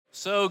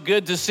So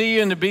good to see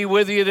you and to be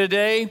with you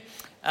today.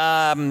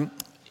 I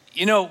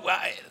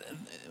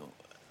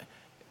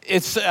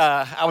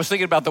was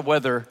thinking about the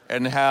weather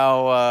and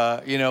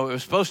how, it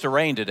was supposed to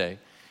rain today.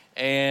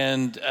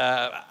 And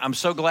I'm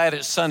so glad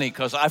it's sunny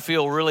because I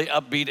feel really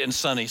upbeat and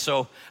sunny.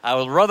 So I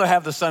would rather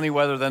have the sunny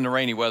weather than the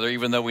rainy weather,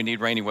 even though we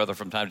need rainy weather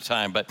from time to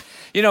time. But,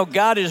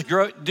 God is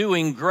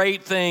doing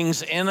great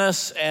things in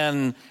us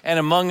and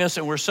among us,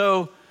 and we're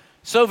so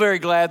very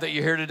glad that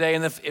you're here today.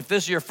 And if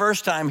this is your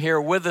first time here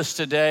with us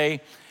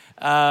today,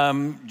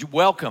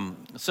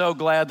 welcome. So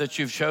glad that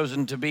you've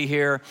chosen to be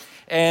here.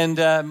 And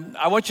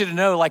I want you to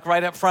know, like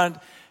right up front,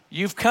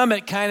 you've come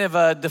at kind of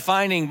a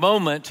defining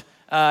moment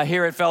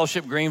here at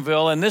Fellowship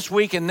Greenville. And this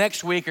week and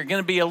next week are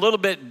going to be a little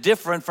bit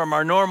different from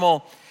our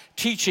normal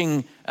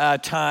teaching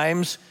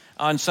times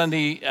on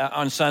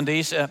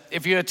Sundays.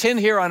 If you attend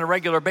here on a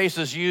regular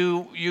basis,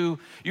 you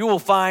will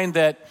find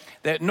that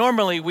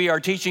normally we are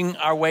teaching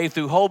our way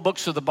through whole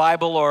books of the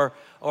Bible or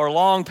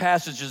long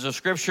passages of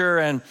Scripture,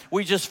 and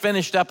we just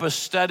finished up a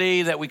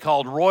study that we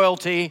called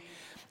Royalty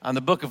on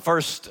the book of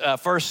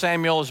First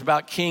Samuel. Is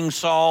about King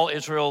Saul,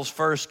 Israel's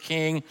first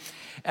king.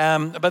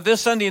 But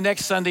this Sunday and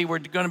next Sunday, we're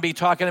going to be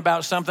talking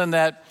about something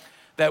that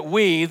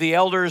we, the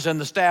elders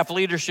and the staff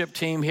leadership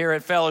team here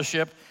at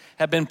Fellowship,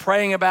 have been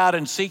praying about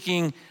and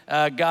seeking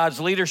God's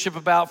leadership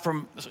about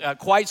from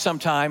quite some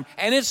time,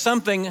 and it's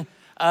something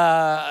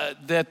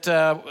what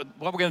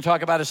we're going to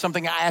talk about is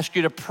something I asked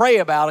you to pray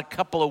about a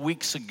couple of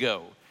weeks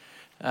ago.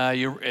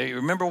 You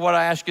remember what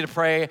I asked you to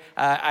pray?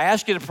 I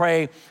asked you to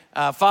pray,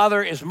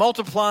 Father, is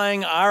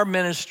multiplying our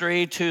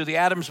ministry to the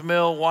Adams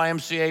Mill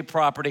YMCA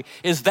property,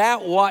 is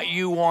that what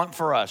you want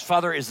for us?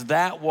 Father, is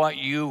that what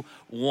you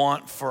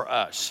want for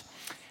us?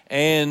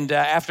 And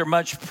after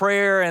much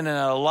prayer and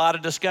a lot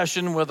of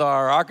discussion with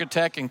our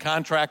architect and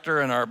contractor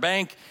and our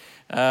bank,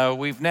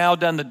 we've now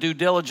done the due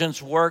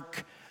diligence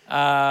work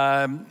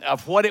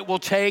of what it will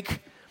take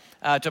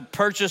to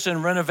purchase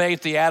and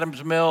renovate the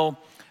Adams Mill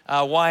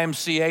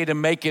YMCA to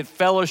make it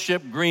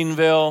Fellowship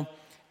Greenville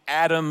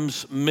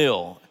Adams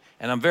Mill.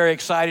 And I'm very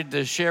excited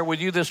to share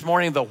with you this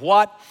morning the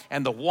what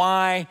and the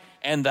why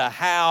and the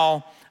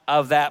how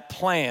of that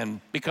plan.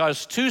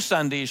 Because 2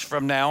 Sundays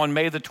from now, on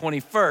May the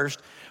 21st,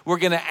 we're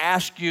going to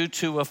ask you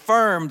to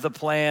affirm the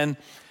plan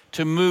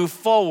to move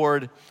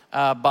forward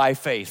by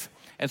faith.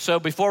 And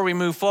so before we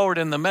move forward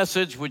in the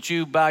message, would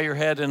you bow your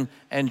head and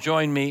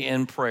join me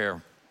in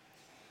prayer?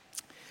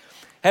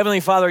 Heavenly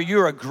Father,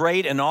 you're a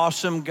great and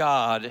awesome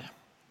God.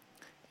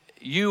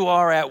 You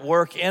are at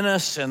work in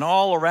us and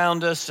all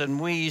around us, and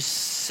we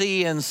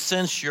see and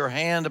sense your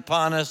hand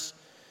upon us,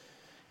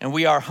 and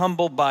we are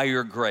humbled by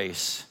your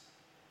grace.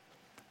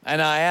 And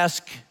I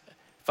ask,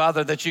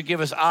 Father, that you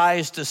give us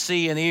eyes to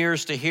see and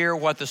ears to hear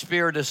what the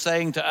Spirit is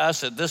saying to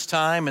us at this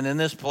time and in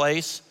this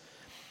place.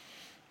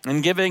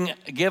 And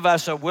give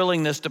us a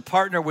willingness to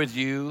partner with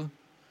you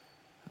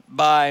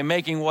by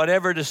making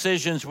whatever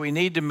decisions we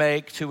need to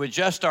make to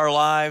adjust our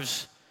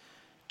lives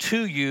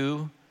to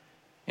you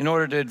in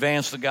order to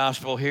advance the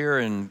gospel here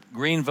in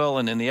Greenville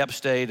and in the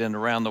upstate and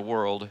around the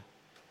world.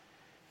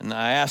 And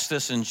I ask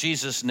this in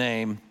Jesus'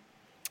 name,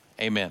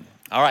 amen.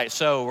 All right,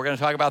 so we're going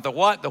to talk about the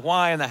what, the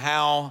why, and the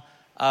how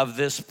of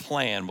this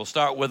plan. We'll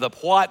start with the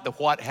what. The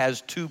what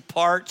has 2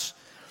 parts.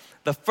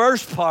 The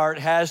first part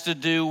has to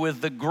do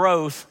with the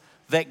growth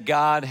that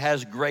God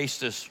has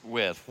graced us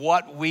with,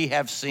 what we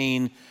have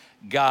seen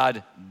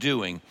God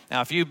doing.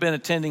 Now, if you've been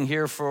attending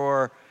here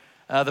for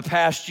the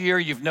past year,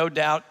 you've no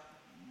doubt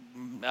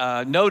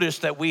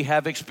noticed that we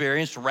have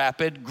experienced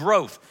rapid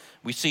growth.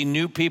 We see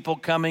new people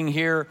coming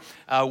here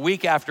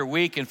week after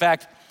week. In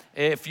fact,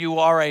 if you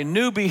are a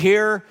newbie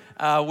here,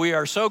 we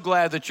are so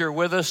glad that you're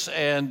with us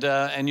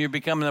and you're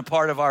becoming a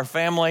part of our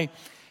family.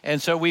 And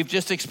so we've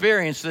just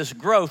experienced this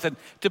growth. And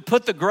to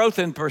put the growth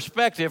in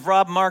perspective,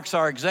 Rob Marks,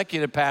 our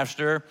executive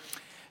pastor,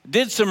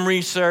 did some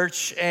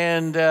research,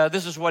 and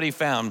this is what he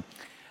found.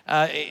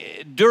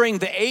 During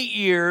the 8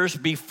 years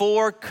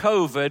before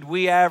COVID,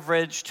 we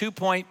averaged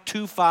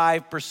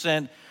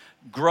 2.25%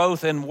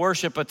 growth in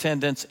worship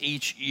attendance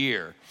each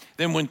year.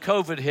 Then when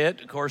COVID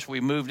hit, of course,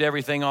 we moved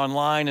everything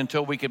online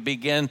until we could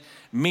begin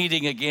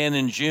meeting again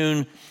in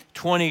June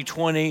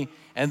 2020.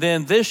 And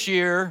then this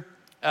year,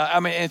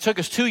 it took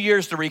us 2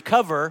 years to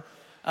recover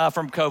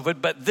from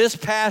COVID, but this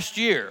past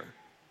year,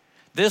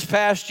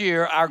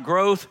 our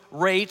growth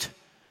rate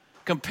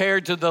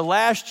compared to the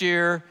last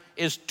year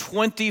is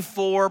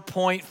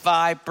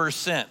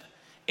 24.5%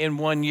 in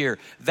 1 year.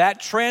 That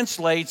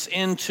translates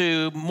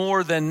into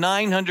more than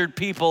 900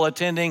 people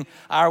attending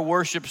our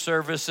worship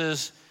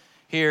services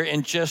here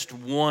in just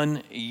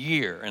 1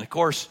 year. And of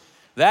course,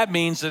 that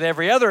means that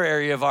every other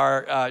area of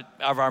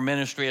our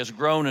ministry has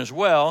grown as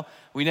well.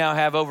 We now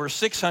have over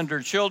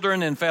 600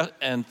 children in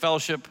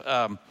fellowship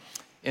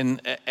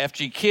in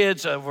FG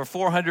Kids, over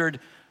 400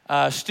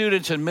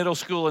 students in middle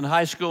school and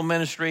high school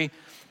ministry.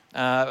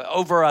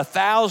 Over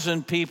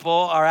 1,000 people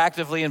are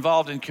actively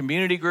involved in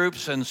community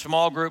groups and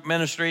small group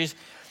ministries.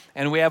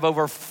 And we have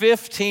over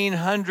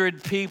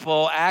 1,500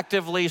 people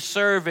actively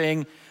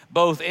serving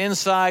both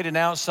inside and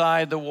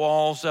outside the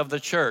walls of the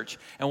church.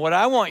 And what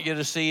I want you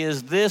to see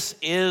is this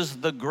is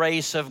the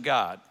grace of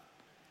God.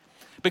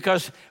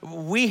 Because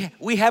we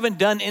haven't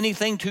done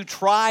anything to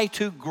try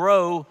to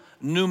grow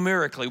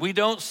numerically. We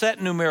don't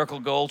set numerical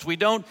goals. We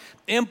don't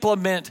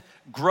implement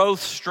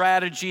growth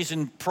strategies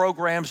and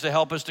programs to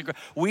help us to grow.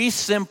 We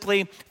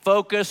simply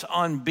focus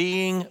on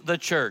being the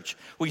church.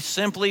 We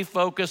simply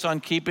focus on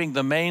keeping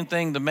the main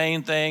thing,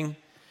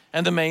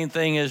 and the main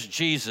thing is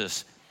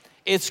Jesus.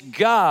 It's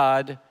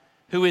God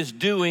who is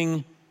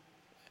doing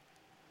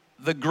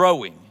the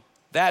growing.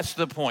 That's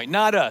the point,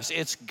 not us.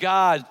 It's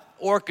God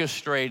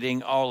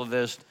orchestrating all of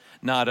this,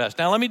 not us.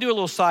 Now, let me do a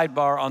little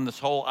sidebar on this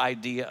whole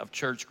idea of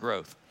church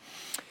growth.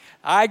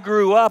 I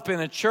grew up in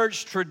a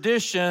church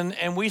tradition,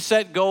 and we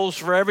set goals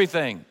for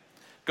everything.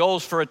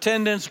 Goals for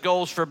attendance,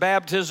 goals for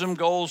baptism,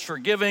 goals for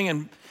giving,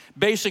 and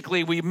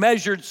basically we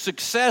measured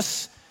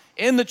success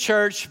in the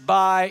church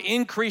by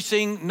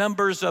increasing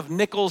numbers of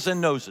nickels and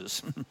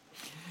noses.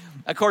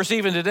 Of course,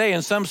 even today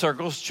in some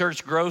circles,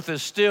 church growth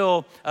is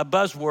still a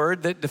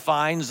buzzword that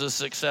defines a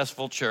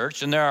successful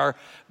church. And there are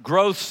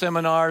growth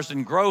seminars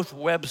and growth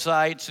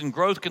websites and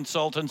growth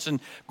consultants and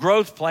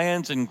growth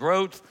plans and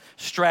growth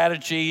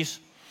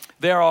strategies.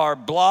 There are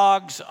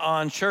blogs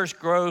on church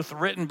growth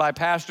written by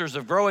pastors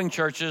of growing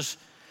churches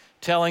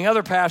telling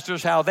other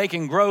pastors how they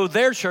can grow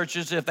their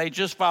churches if they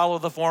just follow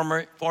the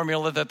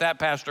formula that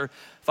pastor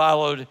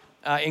followed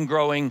in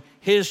growing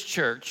his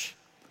church.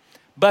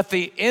 But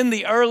in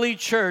the early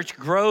church,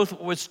 growth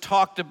was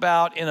talked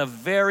about in a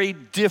very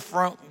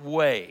different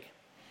way.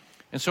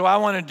 And so I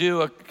want to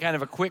do a kind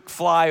of a quick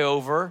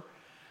flyover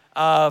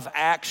of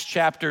Acts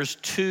chapters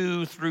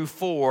 2 through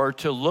 4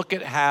 to look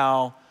at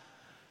how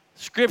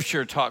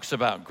Scripture talks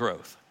about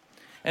growth.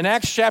 In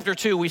Acts chapter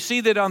 2, we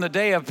see that on the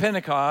day of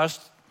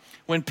Pentecost,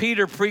 when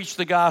Peter preached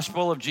the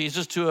gospel of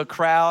Jesus to a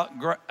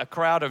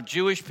crowd of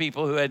Jewish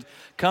people who had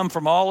come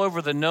from all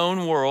over the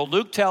known world,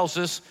 Luke tells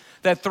us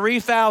that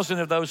 3,000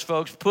 of those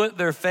folks put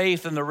their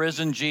faith in the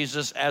risen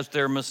Jesus as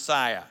their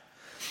Messiah.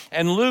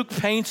 And Luke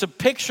paints a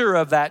picture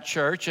of that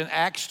church in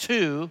Acts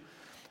 2,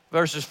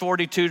 verses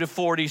 42 to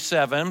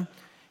 47.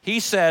 He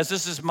says,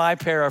 this is my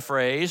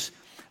paraphrase,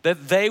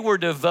 that they were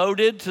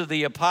devoted to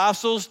the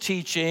apostles'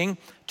 teaching,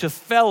 to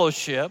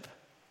fellowship,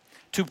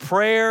 to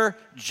prayer,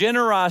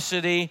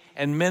 generosity,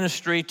 and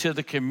ministry to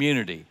the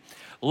community.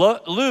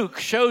 Luke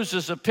shows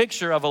us a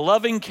picture of a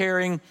loving,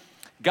 caring,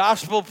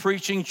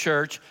 gospel-preaching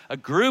church, a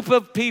group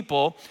of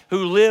people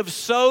who live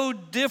so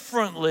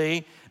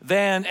differently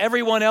than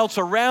everyone else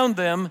around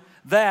them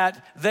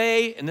that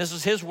they, and this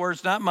is his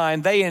words, not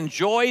mine, they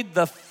enjoyed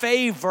the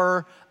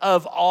favor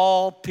of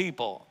all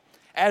people.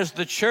 As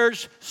the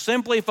church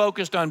simply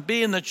focused on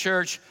being the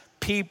church,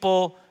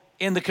 people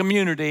in the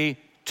community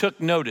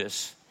took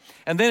notice.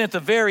 And then at the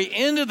very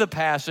end of the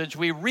passage,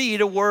 we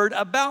read a word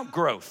about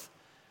growth.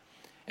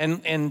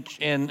 In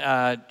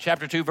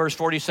chapter 2, verse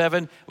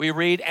 47, we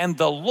read, and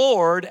the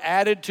Lord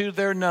added to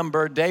their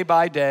number day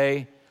by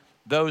day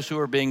those who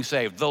are being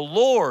saved. The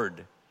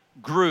Lord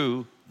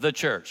grew the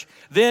church.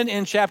 Then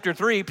in chapter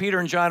 3, Peter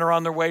and John are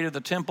on their way to the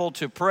temple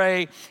to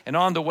pray, and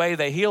on the way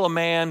they heal a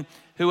man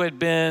who had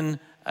been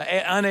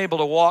unable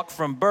to walk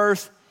from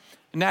birth.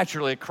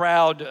 Naturally, a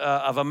crowd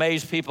of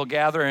amazed people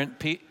gather, and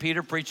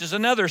Peter preaches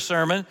another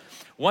sermon,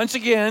 once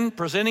again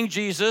presenting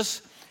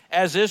Jesus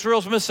as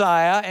Israel's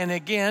Messiah, and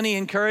again, he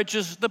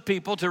encourages the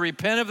people to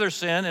repent of their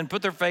sin and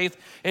put their faith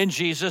in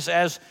Jesus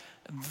as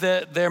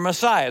their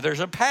Messiah. There's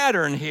a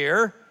pattern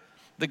here.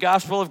 The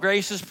gospel of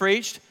grace is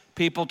preached.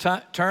 People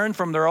turn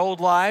from their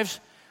old lives,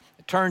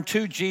 turn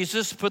to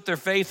Jesus, put their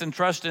faith and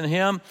trust in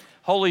him.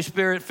 Holy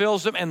Spirit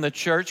fills them, and the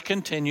church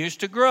continues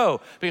to grow.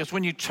 Because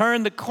when you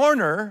turn the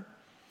corner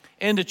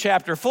into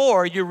chapter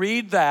 4, you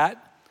read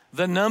that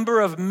the number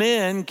of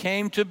men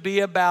came to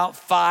be about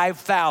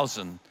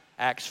 5,000.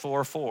 Acts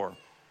 4:4.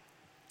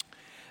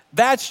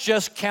 That's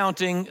just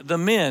counting the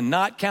men,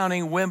 not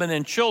counting women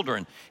and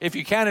children. If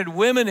you counted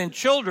women and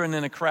children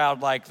in a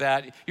crowd like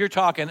that, you're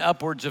talking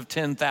upwards of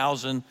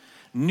 10,000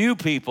 new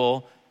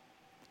people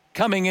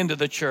coming into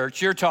the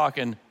church. You're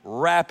talking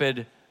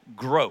rapid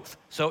growth.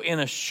 So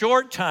in a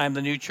short time,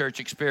 the new church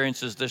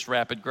experiences this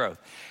rapid growth.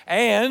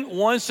 And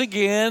once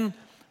again,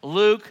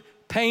 Luke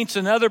paints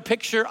another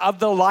picture of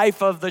the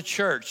life of the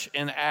church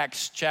in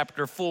Acts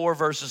chapter 4,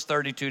 verses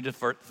 32 to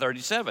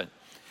 37.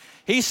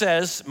 He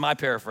says, my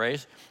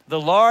paraphrase, the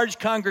large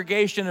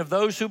congregation of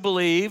those who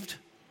believed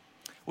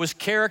was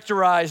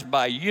characterized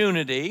by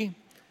unity,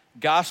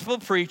 gospel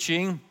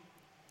preaching,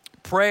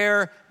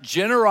 prayer,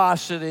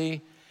 generosity,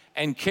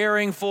 and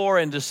caring for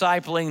and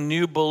discipling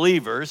new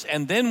believers.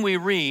 And then we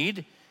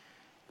read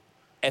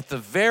at the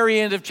very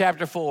end of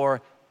chapter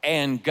 4,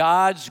 and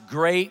God's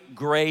great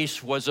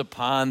grace was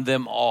upon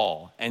them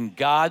all. And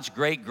God's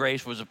great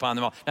grace was upon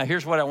them all. Now,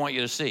 here's what I want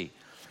you to see.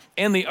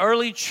 In the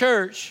early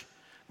church,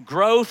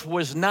 growth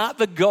was not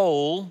the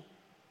goal.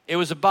 It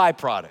was a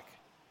byproduct.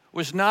 It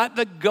was not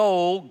the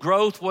goal.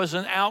 Growth was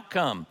an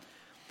outcome.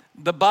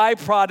 The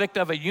byproduct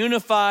of a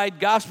unified,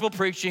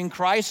 gospel-preaching,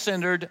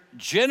 Christ-centered,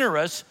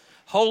 generous,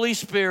 Holy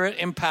Spirit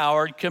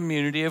empowered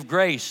community of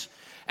grace.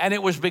 And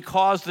it was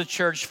because the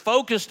church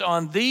focused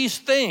on these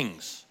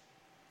things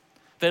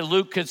that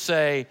Luke could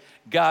say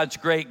God's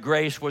great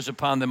grace was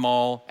upon them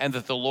all, and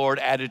that the Lord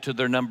added to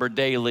their number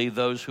daily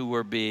those who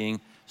were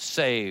being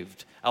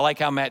saved. I like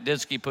how Matt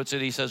Didsky puts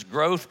it. He says,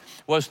 growth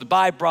was the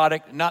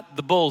byproduct, not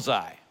the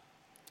bullseye.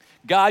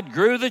 God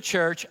grew the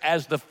church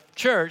as the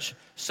church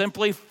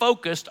simply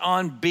focused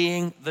on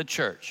being the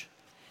church.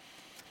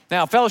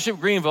 Now, Fellowship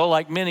Greenville,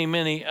 like many,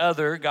 many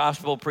other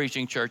gospel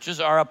preaching churches,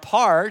 are a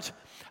part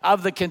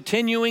of the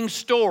continuing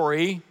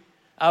story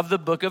of the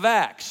book of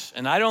Acts.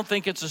 And I don't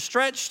think it's a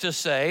stretch to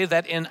say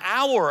that in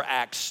our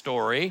Acts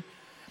story,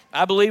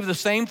 I believe the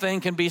same thing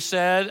can be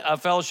said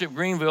of Fellowship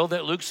Greenville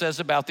that Luke says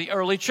about the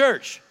early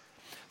church.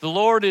 The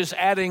Lord is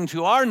adding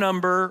to our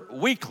number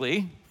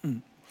weekly,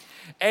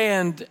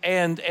 and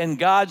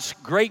God's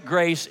great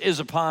grace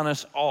is upon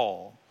us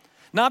all.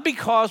 Not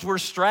because we're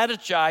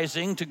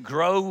strategizing to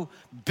grow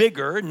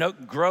bigger,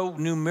 grow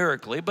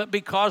numerically, but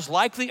because,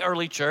 like the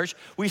early church,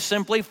 we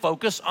simply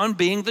focus on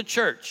being the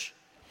church.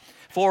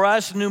 For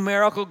us,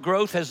 numerical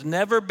growth has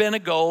never been a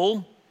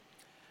goal,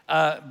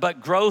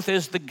 but growth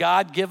is the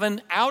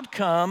God-given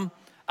outcome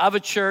of a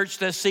church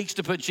that seeks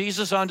to put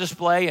Jesus on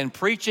display in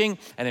preaching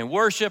and in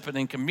worship and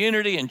in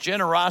community and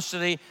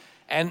generosity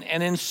and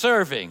in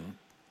serving.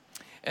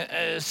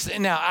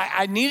 Now,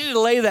 I needed to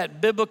lay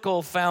that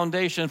biblical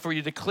foundation for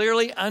you to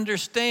clearly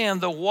understand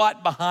the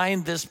what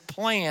behind this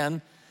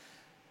plan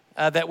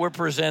that we're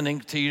presenting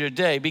to you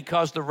today,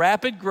 because the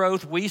rapid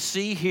growth we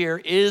see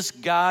here is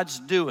God's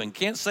doing.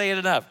 Can't say it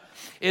enough.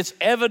 It's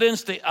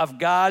evidence of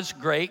God's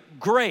great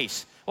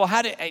grace. Well,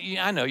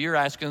 I know you're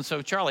asking,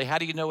 so Charlie, how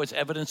do you know it's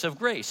evidence of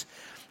grace?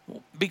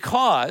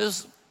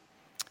 Because,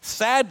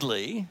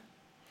 sadly,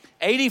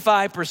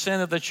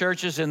 85% of the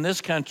churches in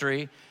this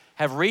country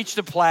have reached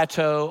a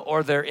plateau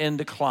or they're in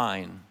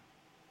decline.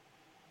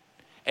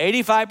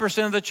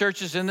 85% of the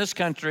churches in this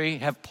country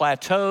have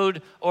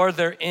plateaued or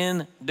they're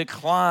in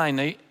decline.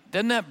 Now,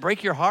 doesn't that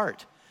break your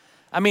heart?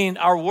 I mean,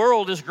 our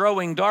world is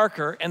growing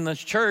darker and the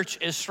church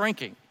is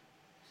shrinking.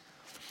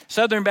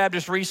 Southern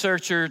Baptist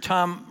researcher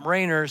Tom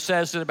Rayner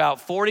says that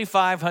about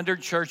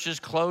 4,500 churches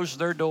close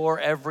their door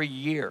every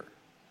year.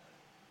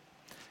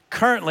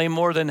 Currently,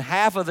 more than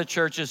half of the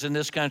churches in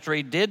this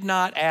country did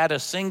not add a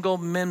single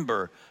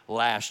member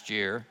last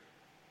year,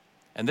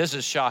 and this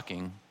is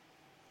shocking.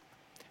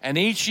 And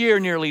each year,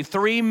 nearly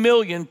 3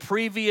 million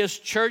previous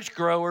church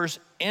growers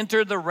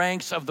enter the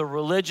ranks of the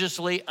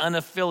religiously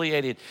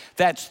unaffiliated.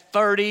 That's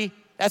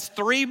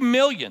 3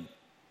 million,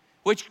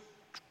 which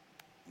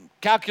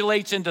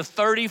calculates into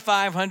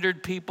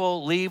 3,500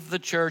 people leave the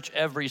church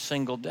every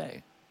single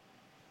day.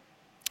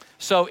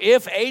 So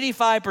if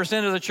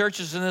 85% of the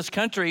churches in this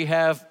country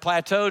have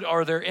plateaued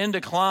or they're in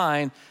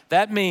decline,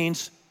 that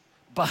means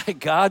by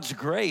God's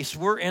grace,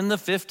 we're in the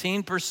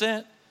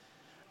 15%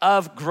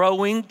 of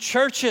growing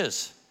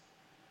churches.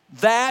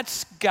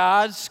 That's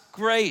God's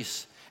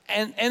grace.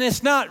 And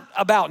it's not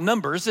about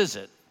numbers, is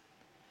it?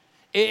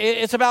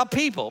 It's about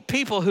people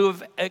who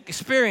have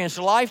experienced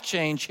life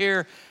change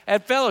here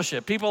at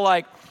Fellowship. People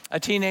like a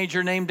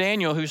teenager named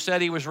Daniel who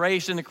said he was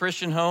raised in a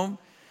Christian home,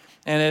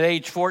 and at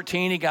age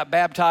 14 he got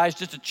baptized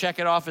just to check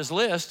it off his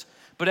list.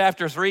 But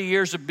after 3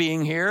 years of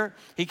being here,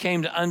 he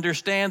came to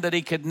understand that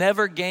he could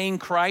never gain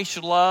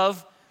Christ's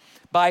love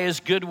by his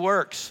good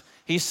works.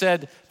 He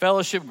said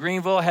Fellowship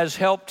Greenville has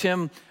helped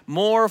him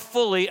more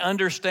fully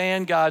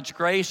understand God's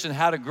grace and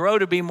how to grow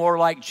to be more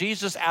like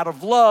Jesus out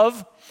of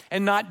love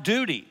and not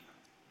duty.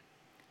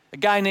 A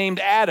guy named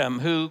Adam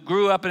who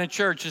grew up in a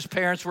church. His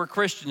parents were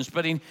Christians,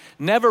 but he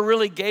never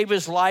really gave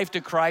his life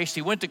to Christ.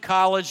 He went to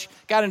college,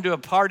 got into a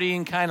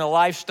partying kind of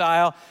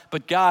lifestyle,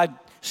 but God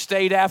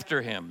stayed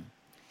after him.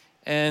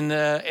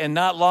 And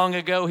not long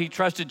ago, he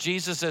trusted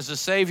Jesus as a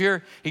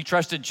Savior. He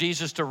trusted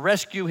Jesus to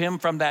rescue him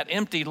from that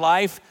empty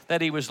life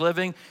that he was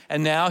living.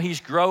 And now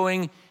he's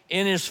growing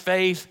in his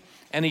faith,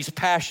 and he's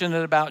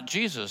passionate about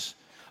Jesus.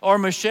 Or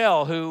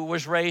Michelle, who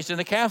was raised in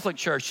the Catholic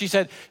Church. She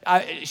said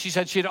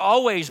she'd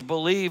always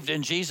believed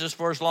in Jesus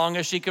for as long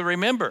as she could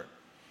remember.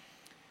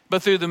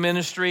 But through the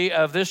ministry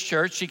of this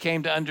church, she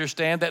came to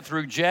understand that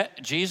through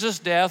Jesus'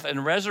 death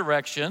and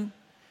resurrection,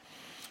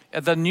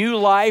 the new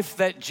life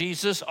that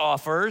Jesus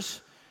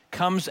offers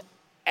comes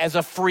as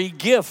a free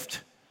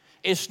gift.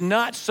 It's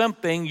not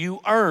something you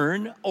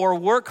earn or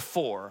work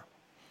for.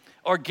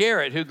 Or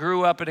Garrett, who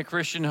grew up in a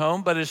Christian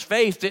home, but his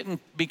faith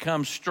didn't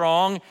become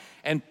strong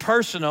and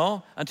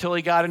personal until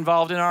he got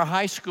involved in our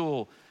high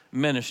school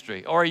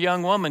ministry. Or a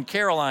young woman,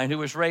 Caroline, who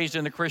was raised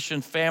in a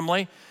Christian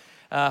family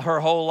her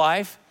whole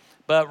life.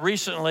 But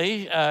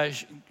recently,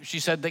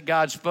 she said that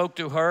God spoke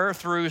to her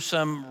through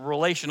some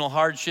relational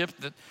hardship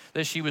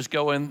that she was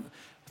going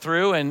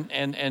through,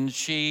 and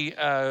she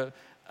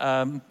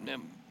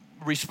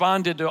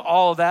responded to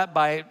all of that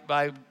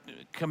by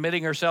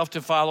committing herself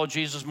to follow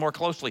Jesus more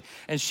closely.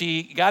 And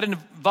she got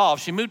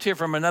involved. She moved here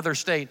from another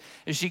state,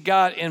 and she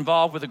got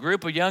involved with a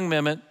group of young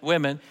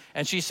women.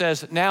 And she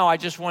says, now I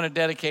just want to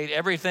dedicate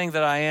everything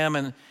that I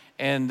am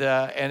and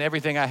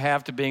everything I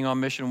have to being on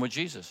mission with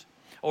Jesus.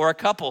 or a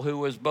couple who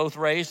was both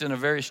raised in a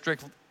very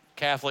strict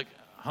Catholic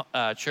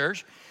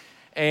church.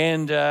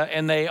 And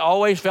they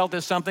always felt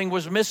that something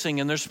was missing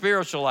in their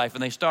spiritual life,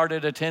 and they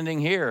started attending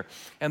here.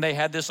 And they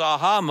had this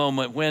aha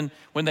moment when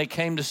they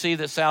came to see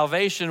that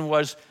salvation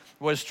was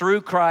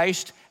through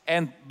Christ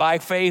and by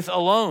faith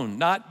alone,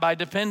 not by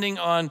depending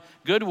on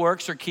good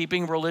works or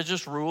keeping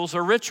religious rules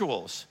or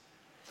rituals.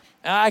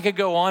 Now, I could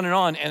go on.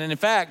 And in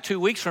fact, 2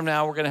 weeks from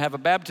now, we're going to have a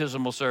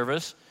baptismal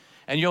service,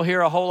 and you'll hear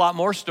a whole lot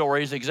more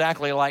stories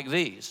exactly like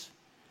these.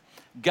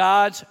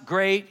 God's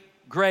great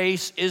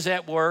grace is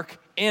at work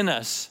in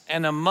us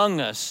and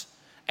among us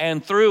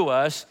and through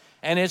us,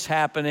 and it's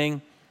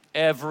happening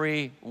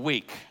every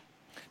week.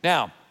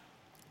 Now,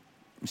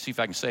 let me see if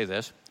I can say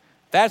this.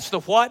 That's the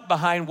what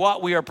behind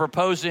what we are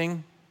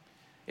proposing.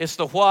 It's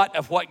the what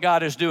of what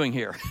God is doing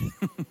here.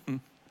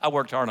 I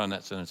worked hard on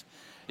that sentence.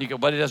 You go,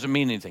 but it doesn't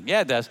mean anything.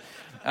 Yeah, it does.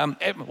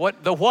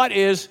 The what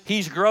is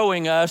He's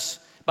growing us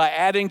by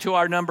adding to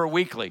our number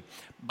weekly.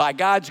 By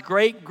God's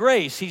great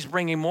grace, He's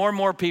bringing more and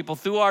more people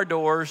through our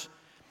doors,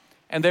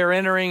 and they're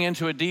entering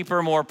into a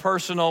deeper, more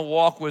personal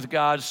walk with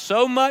God,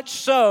 so much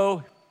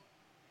so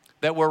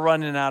that we're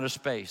running out of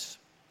space.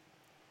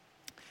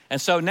 And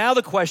so now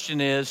the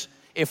question is,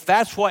 if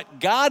that's what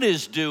God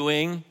is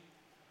doing,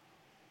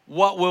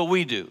 what will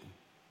we do?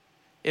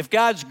 If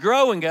God's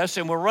growing us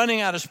and we're running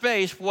out of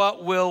space,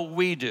 what will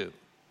we do?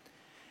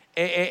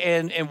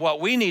 And what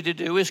we need to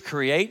do is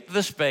create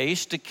the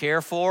space to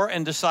care for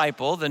and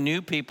disciple the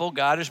new people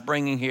God is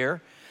bringing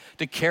here,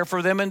 to care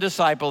for them and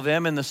disciple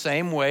them in the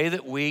same way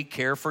that we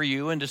care for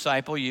you and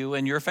disciple you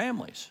and your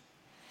families.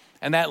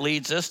 And that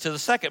leads us to the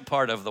second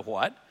part of the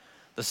what.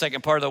 The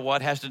second part of the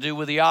what has to do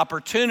with the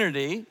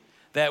opportunity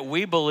that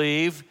we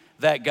believe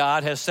that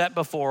God has set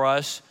before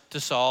us to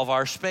solve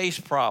our space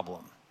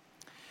problem.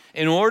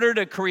 In order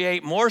to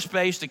create more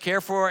space to care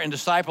for and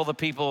disciple the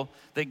people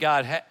that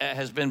God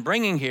has been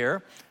bringing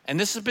here, and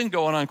this has been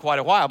going on quite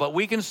a while, but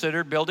we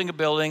considered building a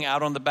building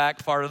out on the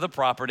back part of the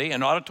property,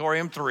 an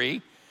Auditorium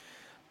 3.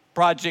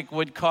 Project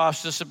would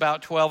cost us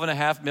about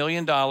 $12.5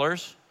 million.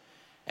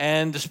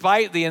 And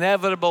despite the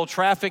inevitable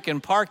traffic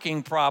and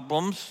parking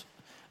problems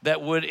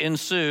that would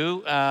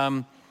ensue,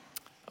 it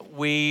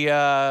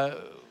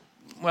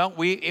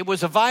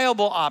was a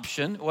viable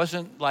option. It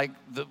wasn't like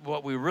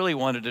what we really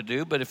wanted to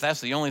do, but if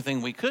that's the only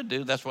thing we could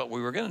do, that's what we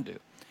were going to do.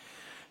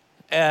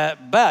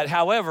 But,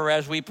 however,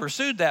 as we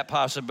pursued that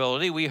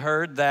possibility, we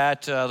heard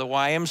that the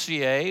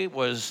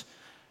YMCA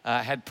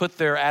had put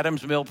their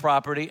Adams Mill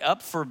property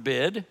up for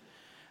bid,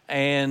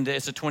 and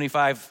it's a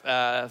 25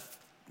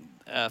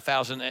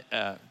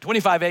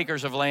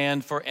 acres of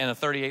land and a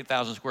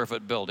 38,000 square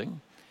foot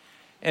building.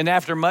 And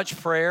after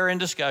much prayer and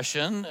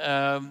discussion,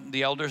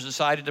 the elders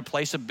decided to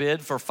place a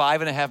bid for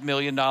 $5.5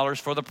 million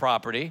for the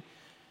property,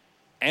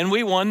 and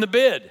we won the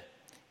bid.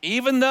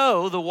 Even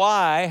though the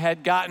Y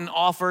had gotten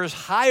offers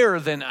higher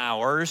than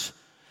ours,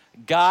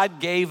 God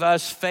gave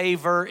us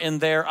favor in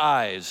their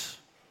eyes.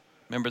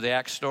 Remember the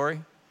Acts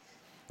story?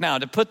 Now,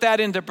 to put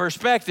that into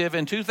perspective,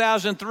 in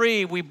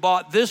 2003, we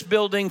bought this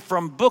building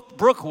from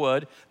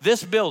Brookwood,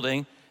 this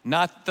building,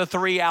 not the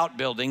 3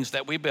 outbuildings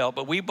that we built,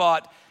 but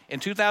in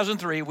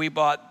 2003, we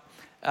bought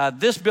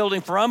this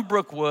building from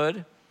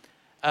Brookwood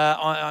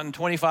on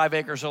 25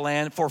 acres of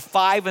land for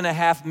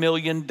 $5.5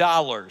 million.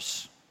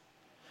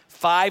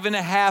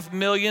 $5.5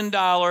 million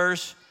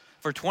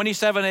for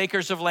 27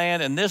 acres of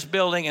land and this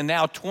building, and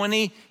now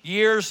 20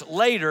 years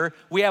later,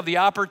 we have the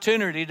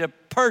opportunity to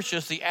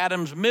purchase the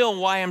Adams Mill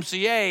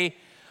YMCA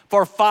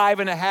for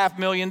 $5.5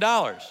 million.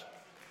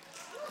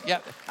 Yeah,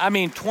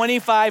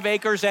 25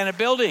 acres and a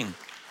building.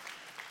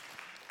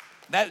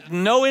 That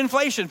no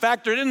inflation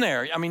factored in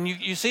there.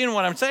 You seeing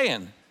what I'm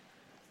saying?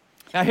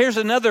 Now, here's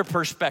another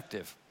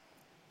perspective.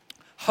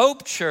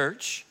 Hope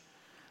Church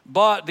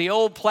bought the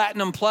old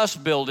Platinum Plus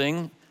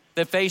building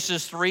that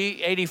faces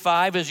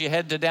 385 as you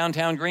head to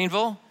downtown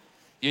Greenville.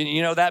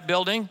 You know that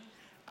building?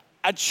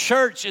 A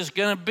church is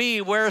going to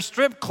be where a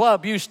strip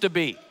club used to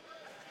be.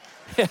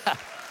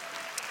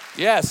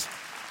 Yes.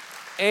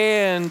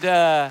 And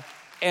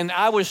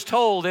I was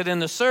told that in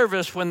the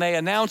service when they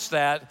announced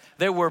that,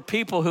 there were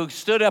people who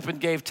stood up and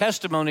gave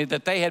testimony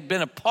that they had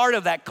been a part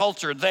of that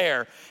culture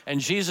there, and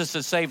Jesus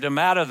had saved them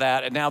out of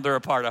that, and now they're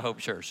a part of Hope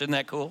Church. Isn't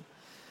that cool?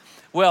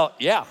 Well,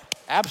 yeah,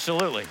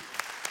 absolutely.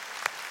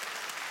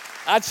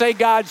 I'd say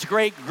God's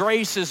great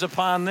grace is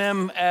upon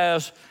them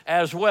as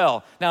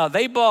well. Now,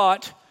 they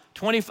bought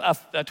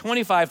a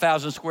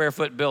 25,000 square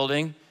foot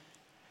building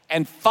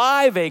and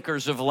 5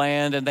 acres of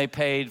land, and they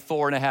paid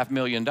 $4.5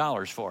 million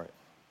for it.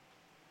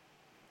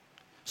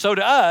 So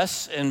to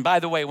us, and by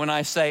the way, when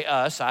I say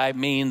us, I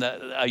mean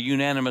a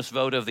unanimous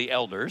vote of the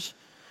elders,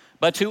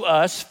 but to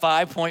us,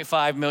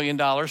 $5.5 million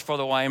for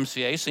the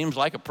YMCA seems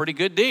like a pretty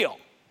good deal.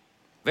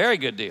 Very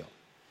good deal.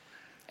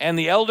 And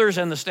the elders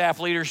and the staff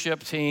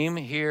leadership team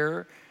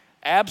here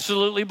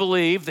absolutely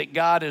believe that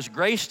God has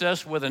graced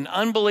us with an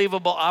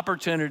unbelievable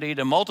opportunity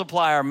to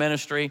multiply our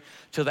ministry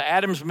to the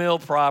Adams Mill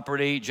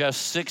property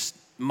just 6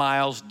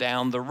 miles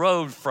down the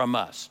road from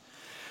us.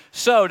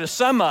 So to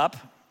sum up,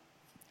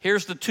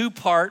 Here's the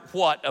two-part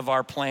what of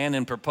our plan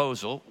and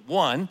proposal.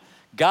 One,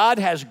 God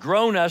has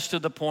grown us to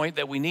the point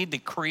that we need to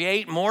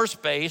create more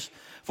space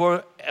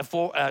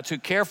to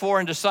care for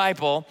and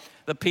disciple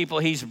the people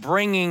he's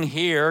bringing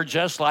here,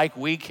 just like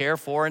we care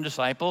for and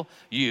disciple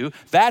you.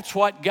 That's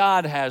what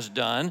God has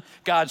done.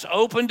 God's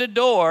opened a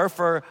door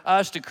for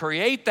us to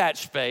create that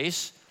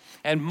space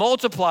and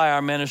multiply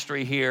our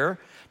ministry here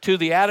to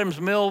the Adams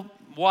Mill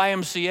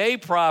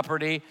YMCA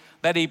property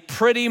that he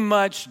pretty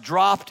much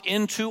dropped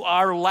into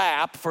our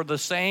lap for the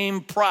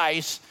same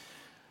price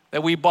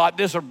that we bought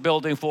this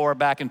building for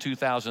back in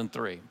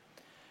 2003.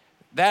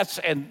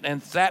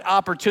 And that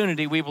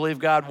opportunity, we believe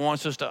God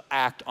wants us to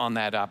act on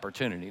that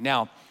opportunity.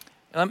 Now,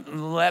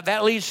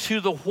 that leads to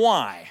the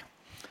why.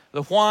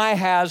 The why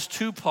has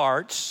two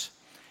parts.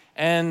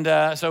 And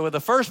so with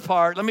the first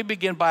part, let me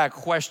begin by a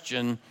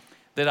question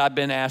that I've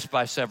been asked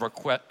by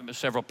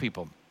several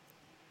people.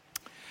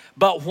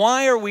 But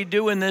why are we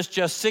doing this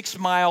just 6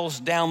 miles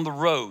down the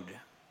road?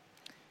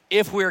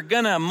 If we're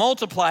going to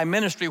multiply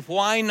ministry,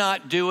 why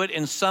not do it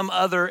in some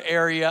other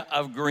area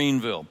of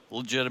Greenville?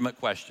 Legitimate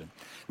question.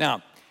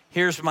 Now,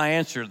 here's my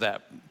answer to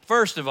that.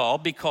 First of all,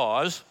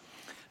 because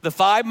the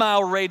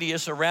 5-mile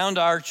radius around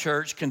our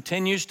church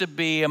continues to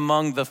be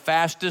among the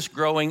fastest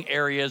growing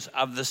areas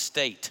of the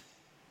state.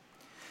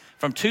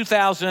 From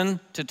 2000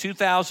 to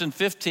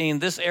 2015,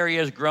 this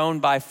area has grown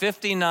by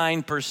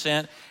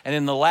 59%, and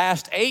in the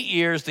last 8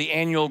 years, the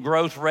annual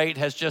growth rate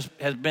has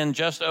been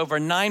just over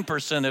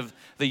 9% of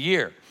the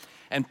year.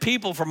 And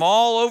people from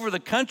all over the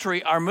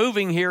country are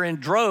moving here in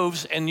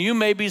droves, and you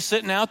may be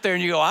sitting out there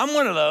and you go, I'm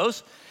one of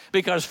those,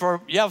 because for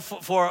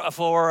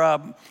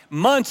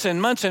months and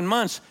months and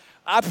months,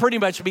 I pretty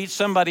much meet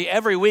somebody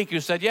every week who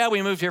said, yeah,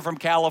 we moved here from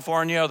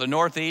California or the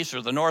Northeast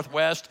or the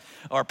Northwest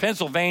or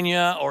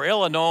Pennsylvania or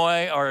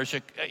Illinois or,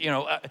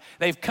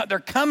 they're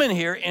coming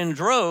here in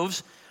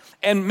droves.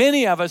 And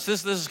many of us,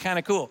 this is kind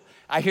of cool.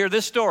 I hear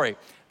this story.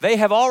 They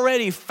have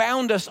already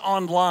found us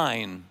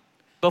online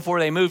before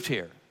they moved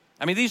here.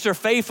 I mean, these are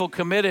faithful,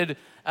 committed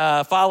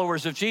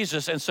followers of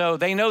Jesus, and so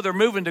they know they're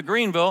moving to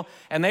Greenville,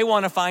 and they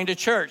want to find a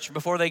church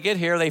before they get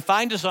here. They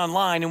find us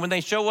online, and when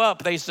they show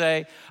up, they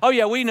say, oh,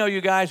 yeah, we know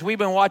you guys. We've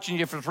been watching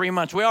you for 3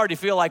 months. We already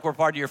feel like we're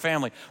part of your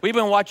family. We've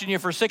been watching you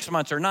for 6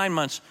 months or 9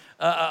 months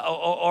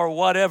or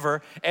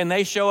whatever, and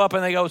they show up,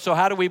 and they go, so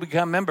how do we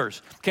become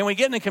members? Can we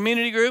get in a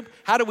community group?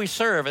 How do we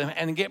serve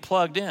and get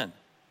plugged in?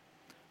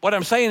 What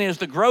I'm saying is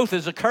the growth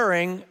is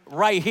occurring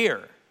right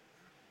here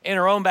in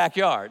our own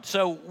backyard.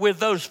 So with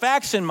those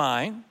facts in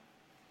mind,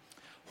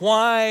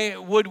 why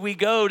would we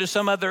go to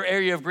some other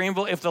area of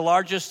Greenville if the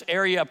largest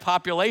area of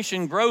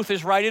population growth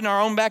is right in our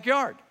own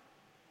backyard?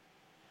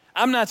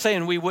 I'm not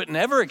saying we wouldn't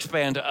ever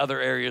expand to other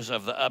areas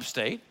of the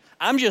upstate.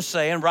 I'm just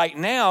saying right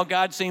now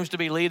God seems to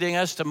be leading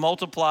us to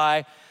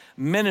multiply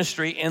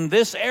ministry in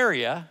this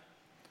area.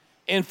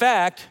 In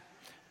fact,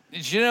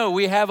 did you know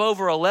we have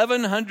over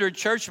 1,100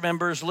 church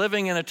members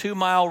living in a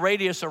 2-mile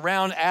radius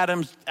around the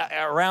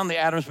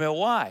Adams Mill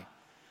Y?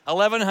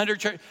 1,100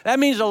 church. That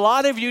means a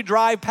lot of you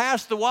drive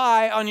past the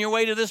Y on your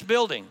way to this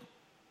building.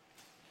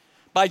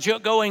 By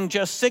going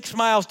just 6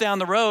 miles down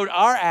the road,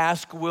 our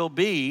ask will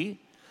be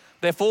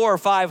that 400 or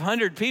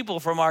 500 people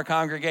from our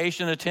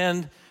congregation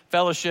attend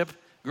Fellowship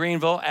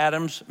Greenville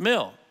Adams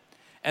Mill.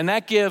 And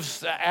that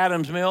gives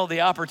Adams Mill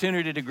the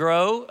opportunity to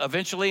grow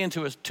eventually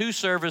into a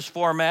 2-service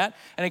format,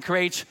 and it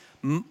creates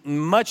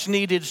much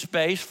needed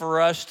space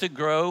for us to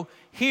grow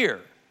here.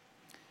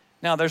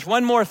 Now, there's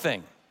one more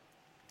thing.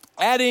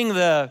 Adding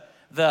to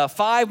the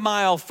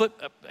 5-mile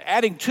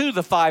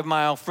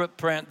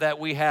footprint that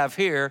we have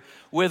here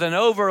with an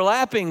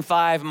overlapping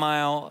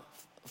 5-mile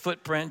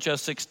footprint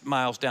just 6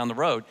 miles down the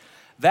road,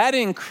 that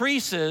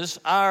increases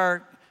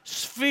our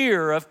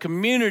sphere of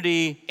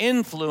community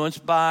influence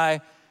by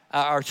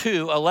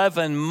to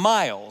 11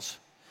 miles.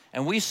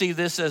 And we see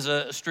this as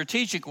a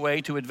strategic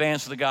way to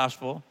advance the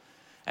gospel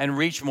and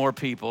reach more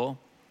people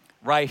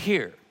right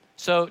here.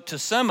 So to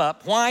sum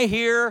up, why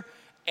here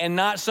and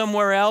not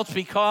somewhere else?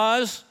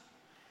 Because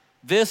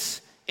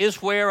this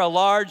is where a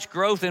large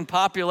growth in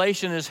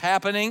population is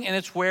happening, and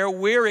it's where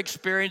we're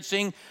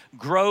experiencing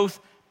growth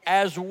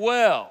as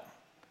well.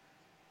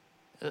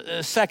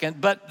 The second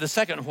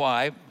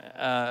why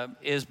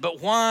is, but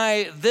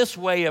why this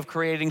way of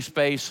creating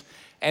space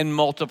and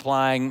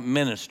multiplying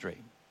ministry?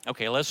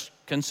 Okay, let's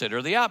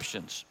consider the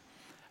options.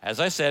 As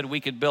I said, we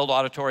could build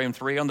Auditorium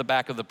 3 on the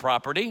back of the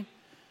property.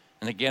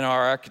 And again,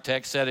 our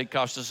architect said it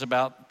cost us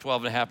about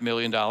 $12.5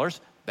 million.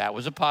 That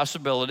was a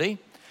possibility.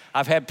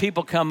 I've had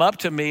people come up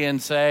to me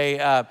and say,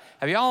 have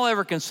you all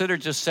ever considered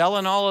just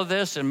selling all of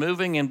this and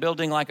moving and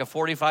building like a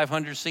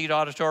 4,500-seat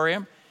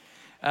auditorium?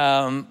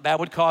 That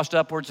would cost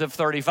upwards of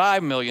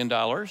 $35 million.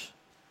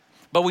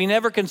 But we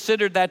never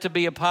considered that to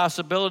be a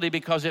possibility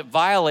because it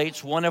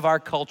violates one of our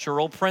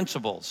cultural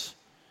principles,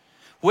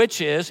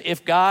 which is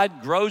if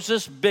God grows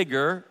us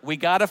bigger, we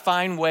got to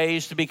find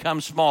ways to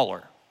become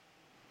smaller.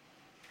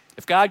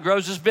 If God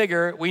grows us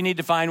bigger, we need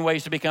to find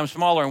ways to become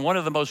smaller. And one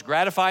of the most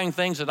gratifying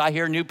things that I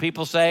hear new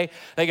people say,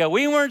 they go,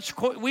 we weren't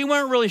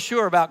really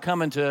sure about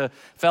coming to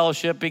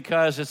fellowship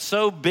because it's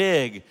so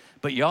big.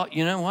 But y'all,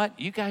 you know what?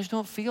 You guys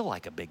don't feel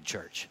like a big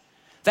church.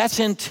 That's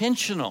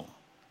intentional.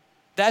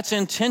 That's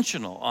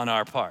intentional on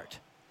our part.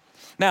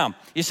 Now,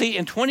 you see,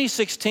 in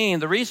 2016,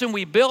 the reason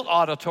we built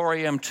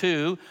Auditorium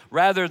 2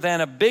 rather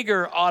than a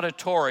bigger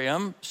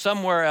auditorium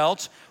somewhere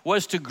else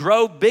was to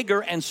grow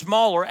bigger and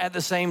smaller at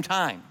the same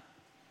time.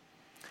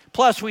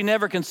 Plus, we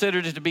never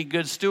considered it to be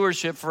good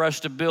stewardship for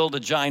us to build a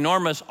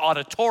ginormous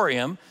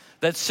auditorium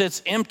that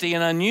sits empty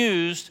and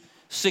unused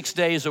 6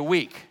 days a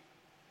week.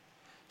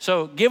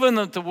 So given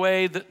the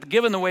way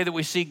that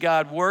we see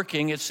God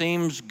working, it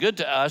seems good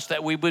to us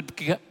that we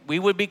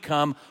would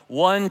become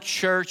one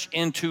church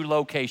in 2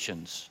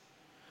 locations.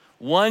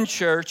 One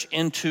church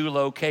in 2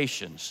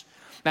 locations.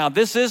 Now,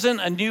 this isn't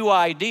a new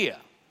idea,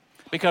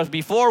 because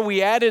before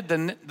we added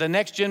the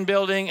Next Gen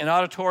building and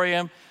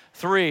Auditorium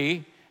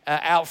 3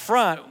 out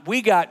front,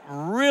 we got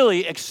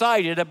really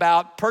excited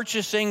about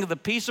purchasing the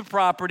piece of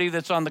property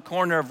that's on the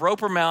corner of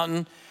Roper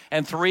Mountain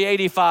and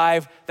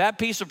 385. That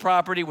piece of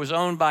property was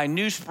owned by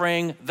New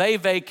Spring. They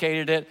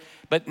vacated it,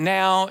 but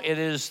now it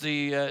is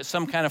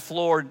some kind of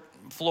floor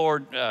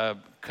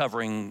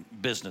covering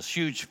business,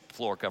 huge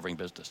floor covering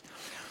business.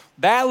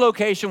 That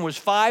location was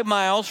 5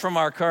 miles from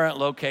our current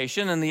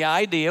location, and the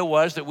idea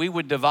was that we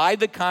would divide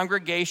the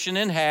congregation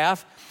in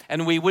half,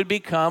 and we would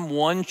become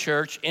one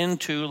church in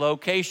 2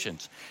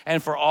 locations.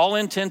 And for all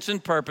intents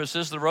and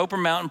purposes, the Roper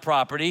Mountain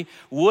property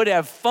would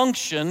have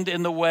functioned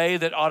in the way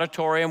that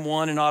Auditorium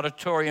 1 and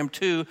Auditorium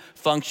 2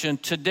 function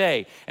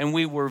today. And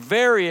we were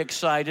very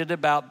excited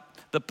about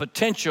the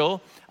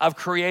potential of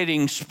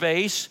creating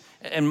space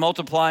and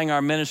multiplying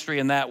our ministry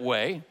in that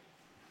way.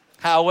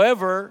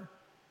 However,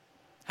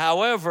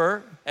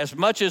 as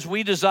much as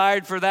we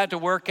desired for that to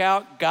work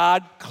out,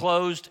 God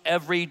closed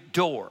every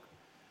door.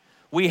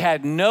 We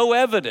had no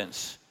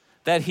evidence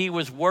that he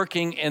was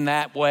working in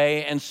that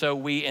way, and so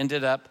we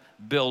ended up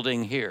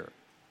building here.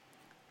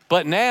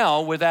 But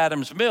now, with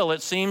Adams Mill,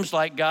 it seems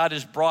like God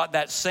has brought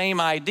that same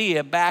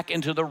idea back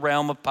into the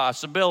realm of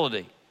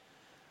possibility.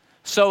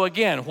 So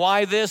again,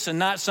 why this and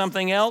not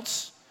something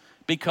else?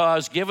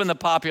 Because given the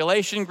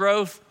population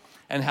growth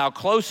and how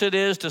close it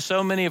is to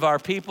so many of our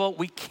people,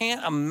 we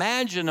can't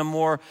imagine a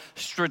more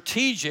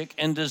strategic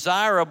and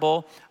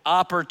desirable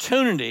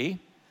opportunity,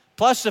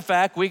 plus the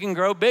fact we can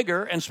grow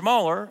bigger and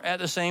smaller at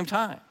the same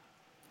time.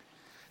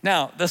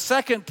 Now, the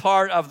second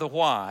part of the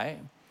why,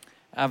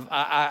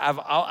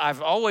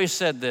 I've always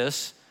said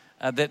this,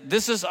 that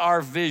this is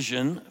our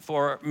vision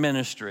for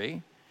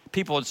ministry.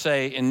 People would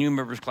say in new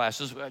members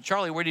classes,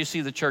 Charlie, where do you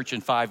see the church in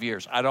 5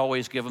 years? I'd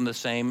always give them the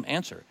same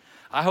answer.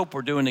 I hope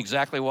we're doing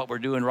exactly what we're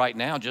doing right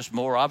now, just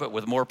more of it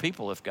with more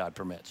people if God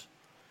permits.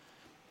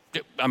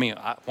 I mean,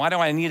 why do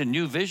I need a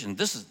new vision?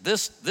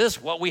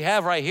 This what we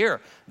have right here.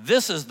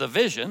 This is the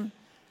vision.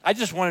 I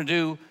just want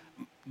to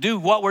do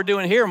what we're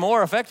doing here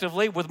more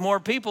effectively with more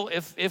people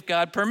if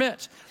God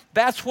permits.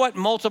 That's what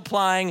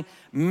multiplying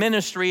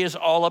ministry is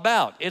all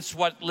about. It's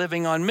what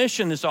living on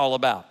mission is all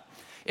about.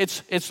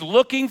 It's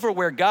looking for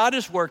where God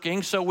is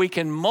working so we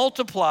can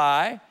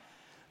multiply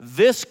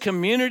this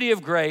community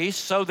of grace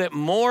so that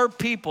more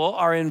people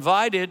are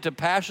invited to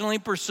passionately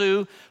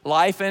pursue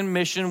life and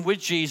mission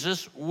with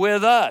Jesus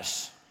with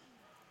us.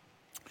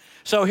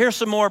 So here's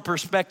some more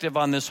perspective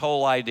on this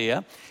whole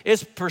idea.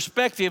 It's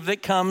perspective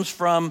that comes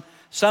from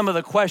some of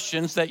the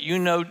questions that you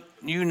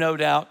no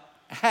doubt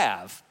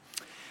have.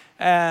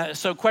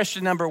 So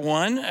question number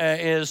 1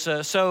 is,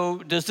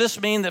 so does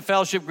this mean that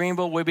Fellowship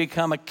Greenville will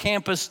become a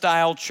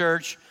campus-style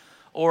church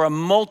or a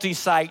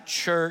multi-site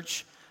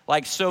church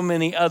like so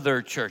many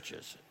other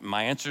churches?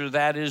 My answer to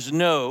that is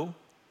no,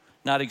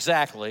 not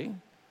exactly.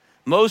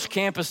 Most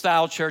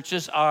campus-style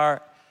churches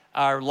are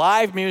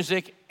live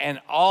music and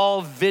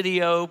all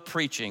video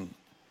preaching.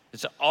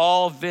 It's an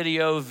all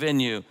video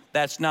venue.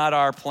 That's not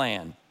our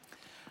plan.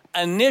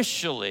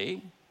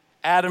 Initially,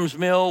 Adams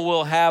Mill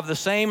will have the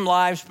same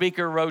live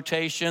speaker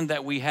rotation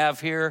that we have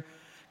here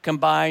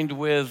combined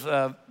with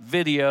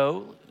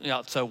video.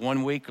 So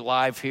 1 week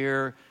live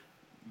here,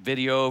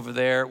 video over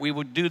there. We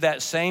would do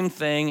that same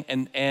thing,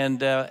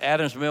 and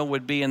Adams Mill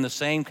would be in the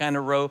same kind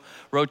of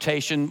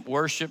rotation.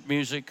 Worship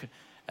music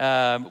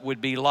would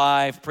be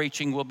live.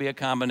 Preaching will be a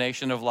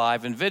combination of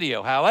live and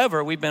video.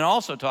 However, we've been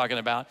also talking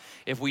about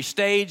if we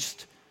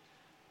staged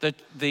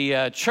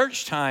the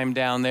church time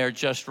down there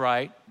just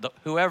right,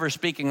 whoever's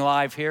speaking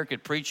live here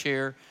could preach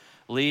here,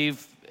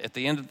 leave at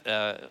the end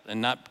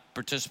and not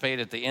participate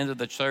at the end of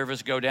the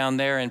service, go down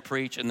there and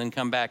preach, and then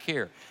come back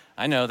here.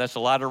 I know that's a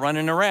lot of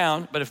running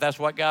around, but if that's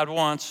what God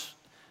wants,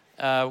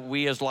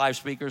 we as live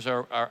speakers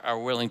are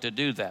willing to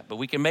do that. But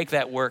we can make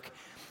that work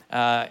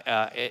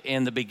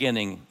in the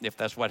beginning if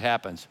that's what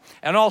happens.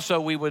 And also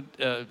we would,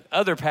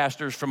 other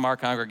pastors from our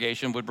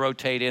congregation would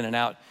rotate in and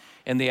out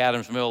in the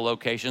Adams Mill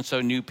location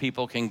so new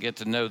people can get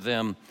to know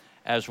them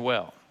as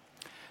well.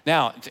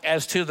 Now,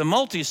 as to the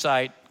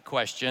multi-site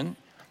question,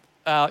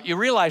 you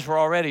realize we're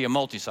already a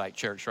multi-site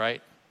church,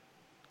 right?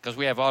 because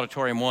we have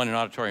Auditorium 1 and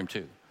Auditorium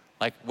 2.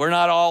 Like, we're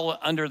not all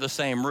under the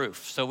same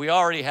roof, so we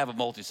already have a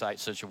multi-site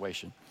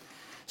situation.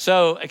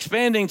 So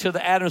expanding to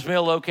the Adams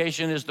Mill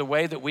location is the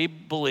way that we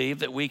believe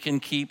that we can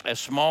keep a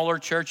smaller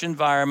church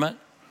environment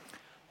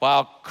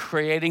while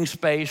creating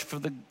space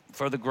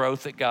for the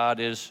growth that God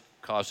is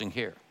causing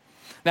here.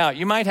 Now,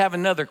 you might have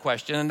another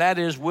question, and that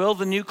is, will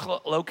the new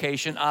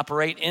location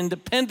operate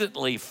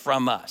independently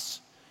from us?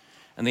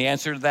 And the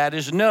answer to that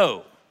is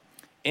no.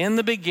 In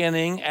the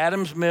beginning,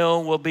 Adams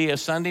Mill will be a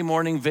Sunday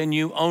morning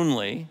venue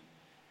only,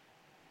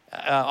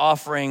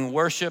 offering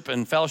worship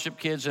and fellowship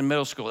kids in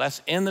middle school.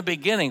 That's in the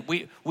beginning.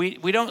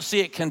 We don't see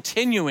it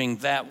continuing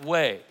that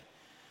way.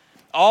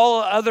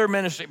 All other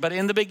ministry, but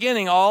in the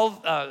beginning,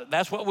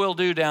 that's what we'll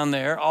do down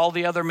there. All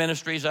the other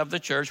ministries of the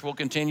church will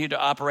continue to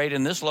operate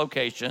in this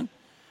location,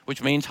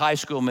 which means high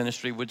school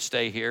ministry would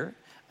stay here.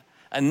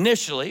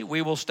 Initially,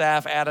 we will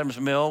staff Adams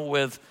Mill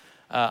with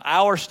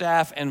our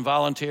staff and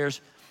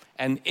volunteers,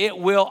 and it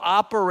will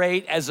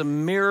operate as a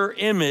mirror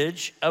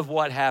image of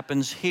what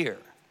happens here.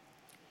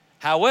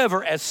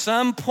 However, at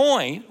some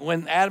point,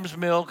 when Adams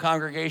Mill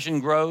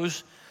congregation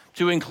grows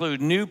to include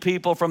new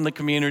people from the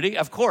community,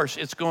 of course,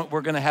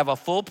 we're going to have a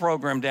full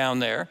program down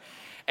there,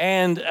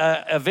 and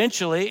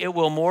eventually it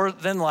will more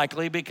than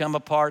likely become a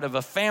part of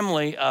a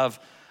family of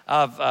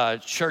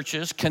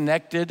churches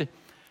connected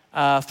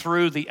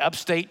through the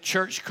Upstate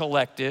Church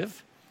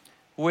Collective,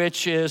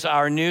 which is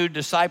our new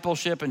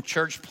discipleship and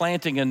church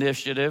planting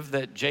initiative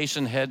that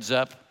Jason heads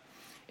up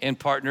in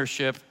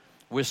partnership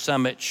with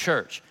Summit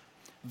Church.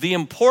 The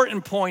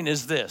important point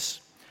is this: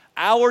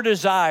 our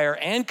desire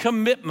and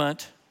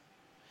commitment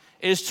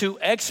is to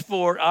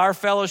export our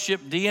fellowship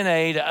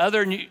DNA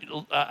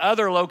to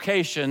other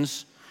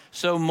locations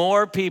so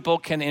more people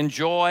can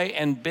enjoy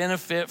and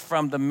benefit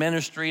from the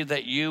ministry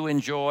that you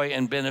enjoy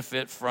and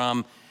benefit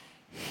from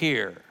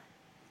here.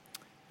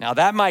 Now,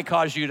 that might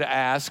cause you to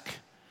ask,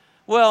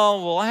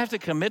 well, will I have to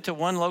commit to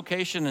one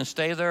location and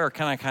stay there, or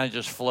can I kind of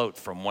just float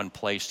from one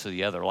place to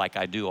the other like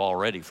I do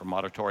already from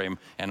Auditorium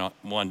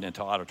 1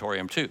 into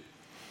Auditorium 2?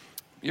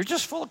 You're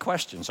just full of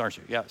questions, aren't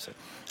you? Yeah. So,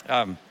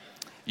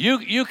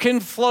 you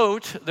can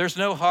float. There's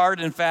no hard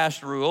and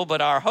fast rule,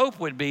 but our hope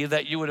would be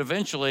that you would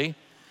eventually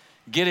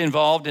get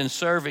involved in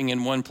serving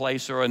in one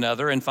place or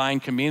another and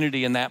find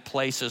community in that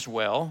place as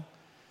well.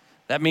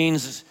 That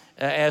means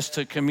as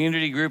to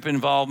community group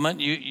involvement,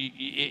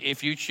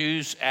 if you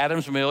choose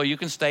Adams Mill, you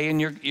can stay in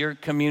your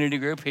community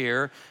group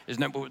here.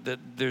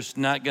 There's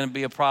not going to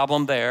be a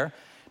problem there.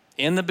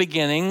 In the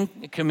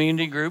beginning,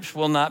 community groups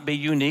will not be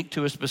unique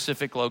to a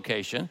specific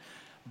location,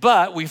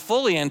 but we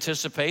fully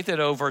anticipate that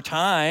over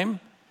time,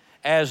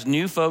 as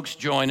new folks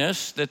join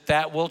us,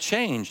 that will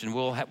change, and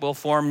we'll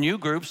form new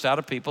groups out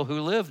of people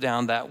who live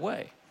down that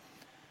way.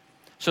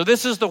 So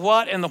this is the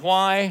what and the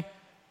why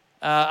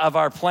of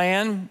our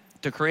plan: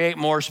 to create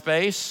more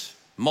space,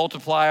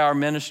 multiply our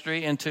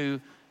ministry into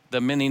the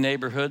many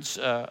neighborhoods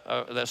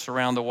that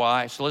surround the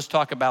why. So let's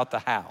talk about the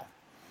how.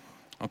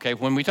 Okay,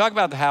 when we talk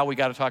about the how, we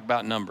got to talk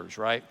about numbers,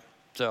 right?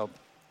 So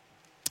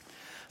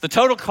the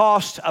total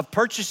cost of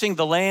purchasing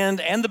the land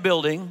and the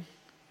building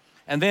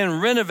and then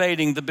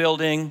renovating the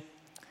building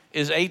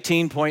is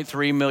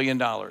 $18.3 million.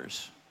 To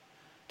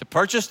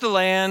purchase the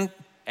land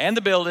and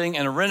the building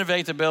and to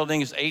renovate the building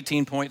is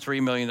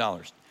 $18.3 million.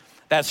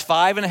 That's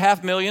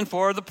 $5.5 million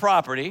for the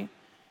property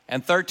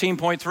and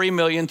 $13.3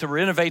 million to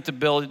renovate the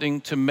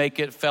building to make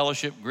it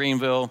Fellowship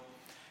Greenville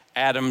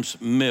Adams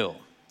Mill.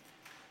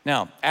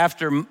 Now,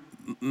 after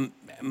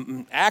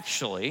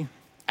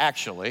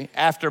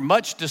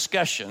much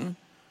discussion,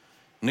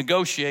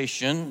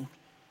 negotiation,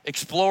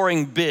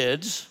 exploring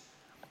bids,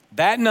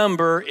 that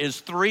number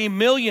is $3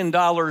 million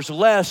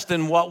less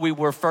than what we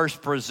were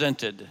first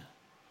presented.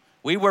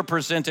 We were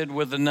presented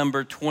with the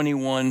number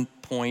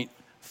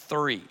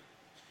 21.3.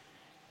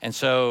 And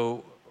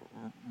so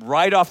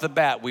right off the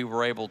bat, we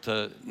were able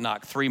to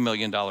knock $3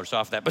 million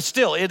off that. But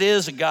still, it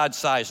is a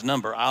God-sized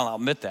number. I'll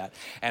admit that.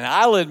 And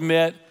I'll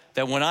admit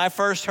that when I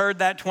first heard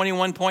that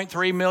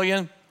 21.3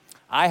 million,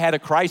 I had a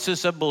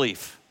crisis of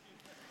belief.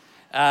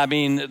 I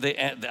mean,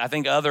 I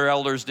think other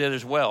elders did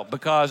as well,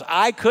 because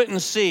I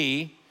couldn't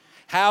see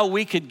how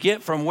we could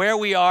get from where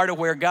we are to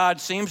where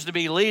God seems to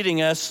be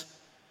leading us,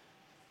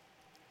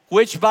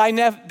 which by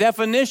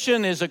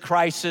definition is a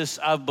crisis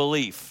of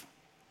belief.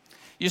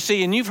 You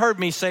see, and you've heard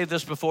me say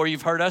this before,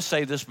 you've heard us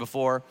say this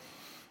before,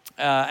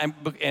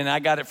 and I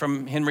got it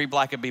from Henry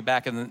Blackaby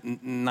back in the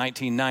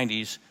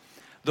 1990s.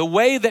 The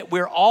way that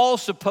we're all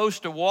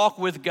supposed to walk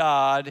with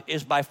God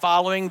is by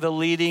following the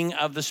leading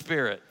of the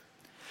Spirit.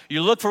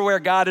 You look for where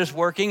God is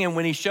working, and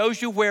when He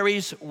shows you where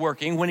He's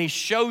working, when He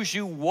shows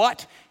you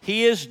what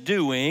He is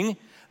doing,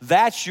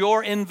 that's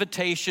your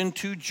invitation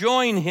to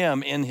join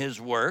Him in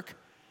His work.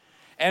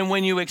 And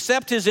when you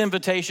accept His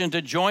invitation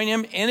to join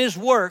Him in His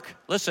work,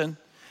 listen,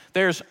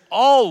 there's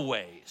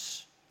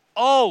always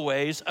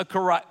a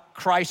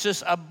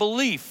crisis of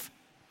belief,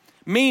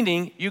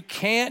 meaning you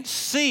can't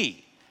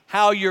see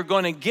how you're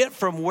going to get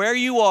from where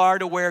you are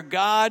to where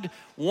God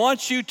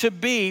wants you to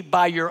be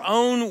by your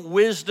own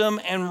wisdom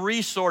and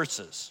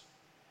resources.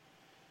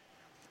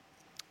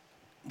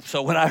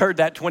 So when I heard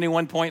that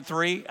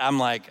 21.3, I'm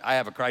like, I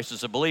have a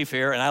crisis of belief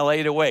here, and I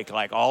laid awake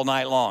like all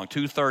night long,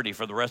 2:30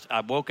 for the rest.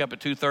 I woke up at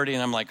 2:30,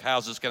 and I'm like,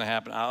 how's this going to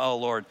happen? Oh,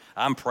 Lord,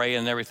 I'm praying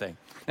and everything.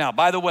 Now,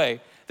 by the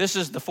way, this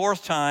is the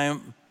fourth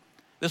time.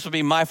 This will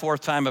be my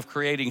fourth time of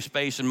creating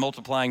space and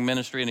multiplying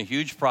ministry in a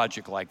huge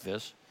project like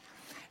this.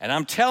 And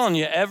I'm telling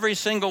you, every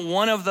single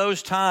one of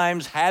those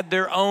times had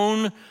their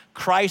own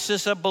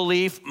crisis of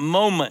belief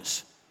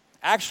moments,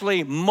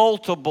 actually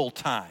multiple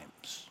times.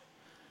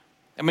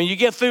 I mean, you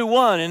get through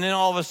one, and then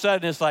all of a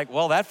sudden it's like,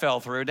 well, that fell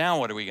through. Now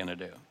what are we going to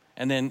do?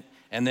 And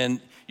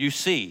then you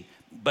see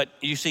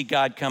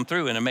God come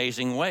through in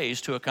amazing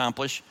ways to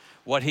accomplish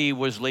what he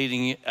was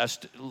leading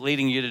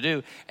you to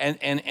do. And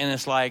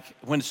it's like,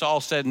 when it's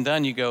all said and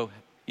done, you go,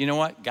 you know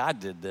what? God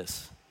did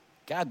this.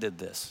 God did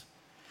this.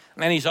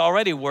 And he's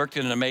already worked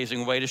in an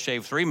amazing way to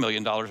shave $3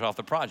 million off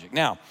the project.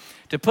 Now,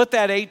 to put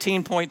that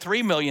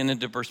 $18.3 million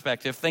into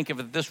perspective, think of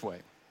it this way.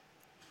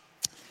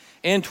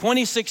 In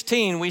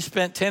 2016, we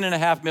spent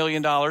 $10.5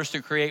 million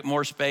to create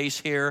more space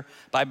here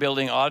by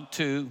building Odd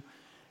 2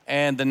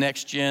 and the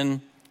Next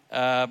Gen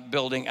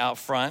building out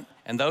front.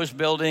 And those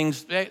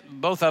buildings,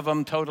 both of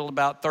them total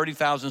about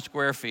 30,000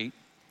 square feet.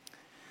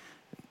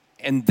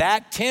 And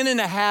that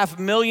 $10.5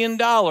 million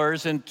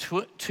in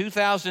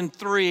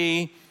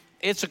 2003,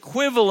 it's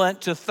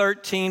equivalent to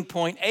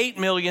 $13.8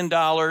 million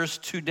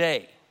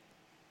today.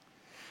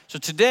 So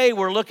today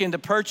we're looking to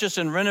purchase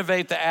and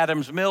renovate the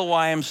Adams Mill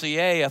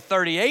YMCA, a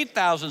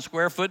 38,000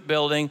 square foot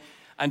building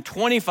on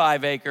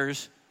 25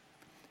 acres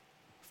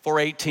for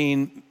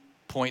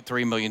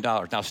 $18.3 million.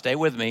 Now stay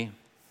with me.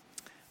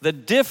 The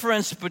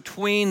difference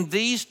between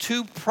these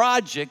two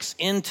projects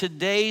in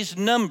today's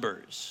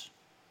numbers,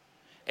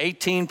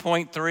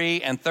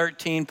 18.3 and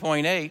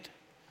 13.8,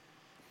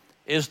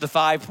 is the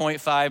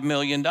 $5.5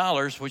 million,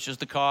 which is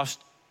the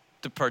cost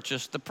to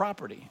purchase the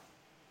property.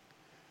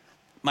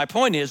 My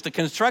point is, the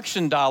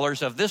construction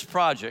dollars of this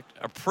project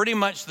are pretty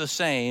much the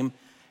same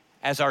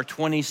as our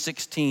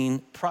 2016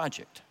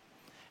 project.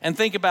 And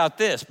think about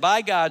this.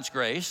 By God's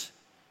grace,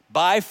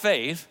 by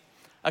faith,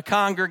 a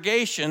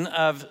congregation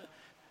of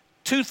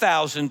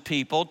 2,000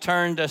 people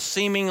turned a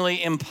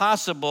seemingly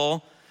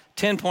impossible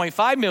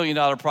 $10.5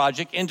 million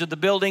project into the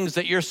buildings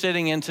that you're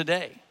sitting in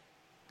today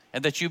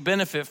and that you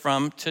benefit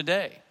from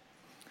today.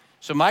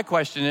 So my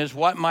question is,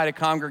 what might a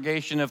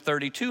congregation of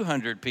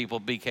 3,200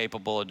 people be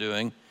capable of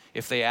doing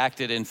if they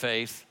acted in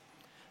faith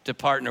to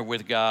partner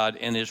with God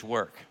in his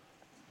work?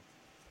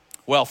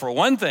 Well, for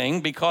one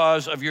thing,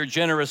 because of your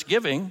generous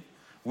giving,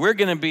 we're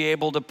going to be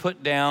able to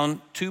put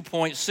down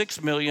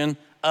 $2.6 million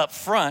up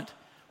front,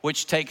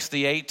 which takes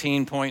the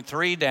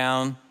 18.3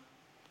 down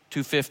to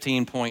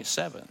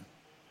 15.7.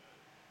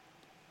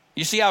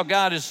 You see how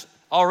God is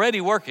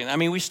already working. I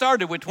mean, we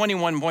started with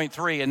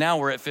 21.3 and now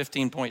we're at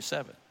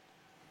 15.7.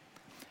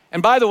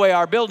 And by the way,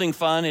 our building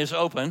fund is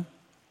open.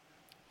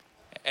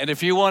 And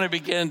if you want to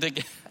begin to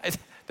get,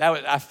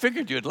 I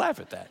figured you'd laugh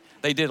at that.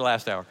 They did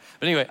last hour.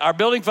 But anyway, our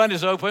building fund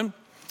is open.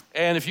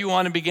 And if you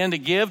want to begin to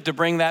give to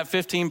bring that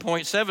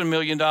 $15.7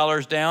 million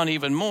down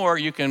even more,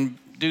 you can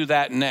do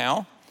that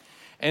now.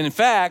 And in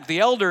fact, the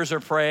elders are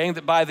praying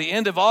that by the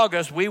end of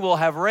August, we will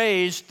have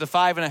raised the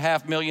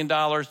 $5.5 million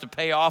to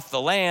pay off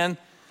the land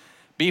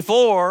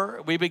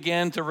before we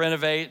begin to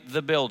renovate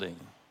the building.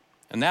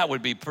 And that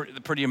would be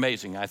pretty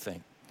amazing, I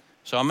think.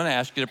 So I'm going to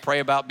ask you to pray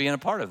about being a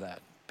part of that,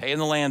 paying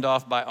the land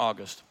off by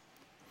August.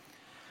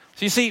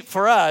 So you see,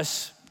 for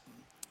us,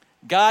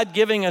 God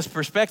giving us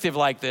perspective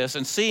like this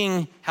and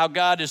seeing how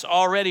God is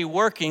already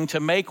working to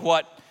make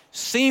what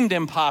seemed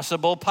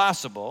impossible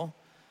possible,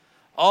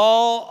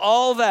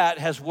 all that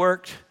has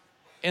worked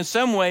in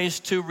some ways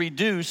to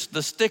reduce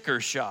the sticker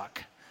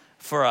shock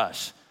for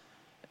us.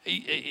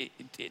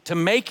 To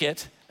make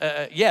it,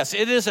 yes,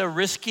 it is a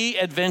risky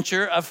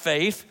adventure of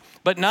faith,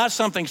 but not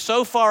something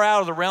so far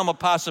out of the realm of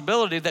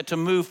possibility that to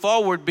move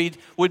forward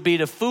would be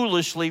to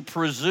foolishly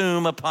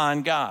presume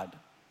upon God.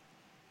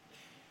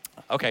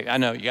 Okay, I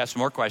know you got some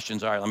more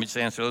questions. All right, let me just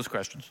answer those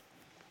questions.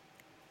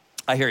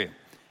 I hear you.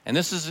 And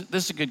this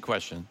is a good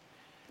question.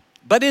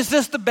 But is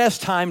this the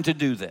best time to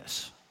do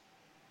this?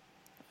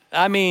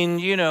 I mean,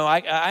 you know,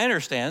 I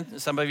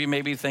understand. Some of you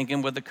may be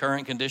thinking, with the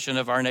current condition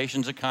of our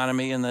nation's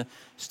economy and the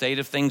state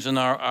of things in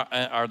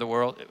our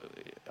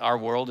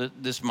world,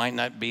 this might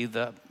not be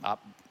the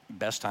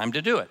best time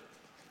to do it.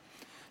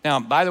 Now,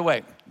 by the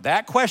way,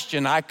 that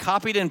question I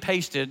copied and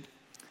pasted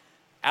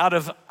out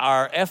of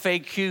our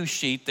FAQ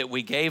sheet that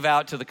we gave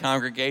out to the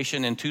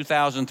congregation in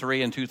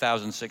 2003 and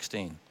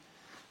 2016.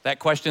 That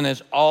question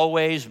has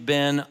always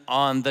been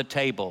on the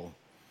table.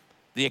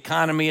 The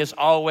economy has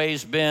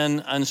always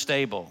been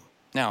unstable.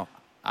 Now,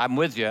 I'm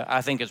with you.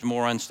 I think it's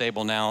more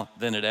unstable now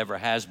than it ever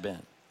has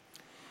been.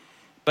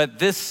 But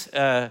this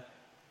is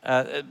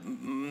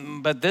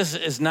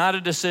not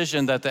a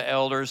decision that the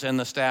elders and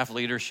the staff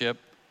leadership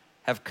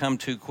have come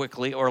to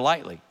quickly or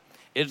lightly.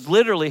 It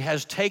literally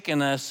has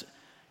taken us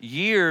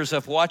years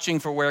of watching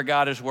for where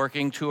God is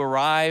working to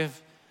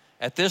arrive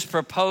at this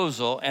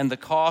proposal, and the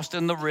cost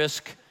and the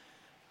risk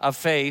of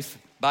faith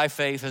by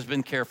faith has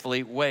been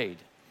carefully weighed.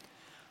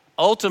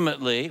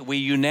 Ultimately, we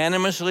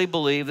unanimously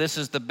believe this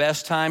is the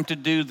best time to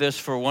do this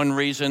for one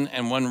reason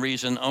and one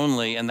reason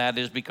only, and that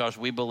is because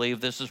we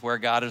believe this is where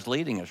God is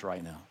leading us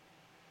right now.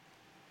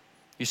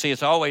 You see,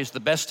 it's always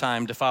the best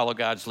time to follow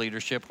God's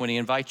leadership when he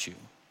invites you,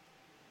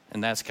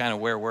 and that's kind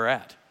of where we're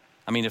at.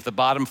 I mean, if the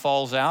bottom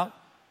falls out,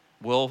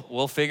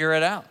 we'll figure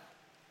it out.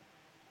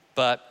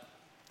 But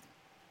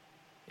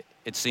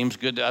it seems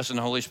good to us in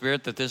the Holy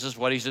Spirit that this is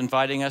what he's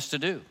inviting us to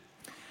do.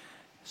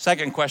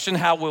 Second question,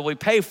 how will we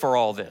pay for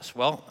all this?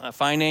 Well,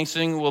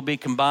 financing will be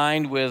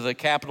combined with a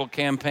capital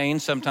campaign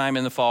sometime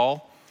in the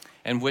fall,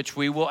 in which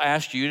we will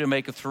ask you to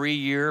make a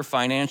 3-year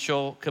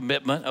financial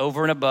commitment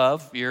over and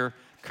above your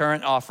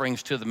current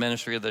offerings to the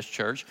ministry of this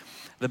church.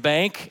 The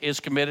bank is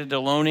committed to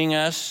loaning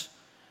us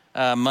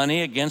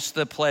money against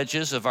the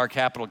pledges of our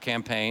capital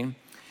campaign.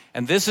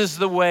 And this is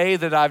the way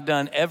that I've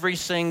done every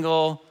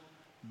single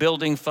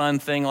building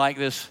fund thing like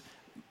this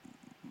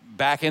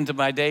back into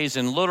my days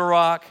in Little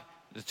Rock,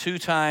 the 2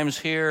 times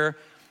here.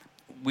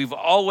 We've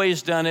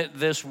always done it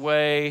this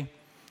way,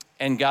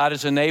 and God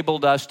has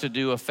enabled us to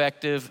do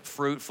effective,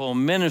 fruitful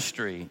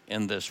ministry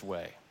in this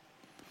way.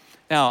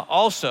 Now,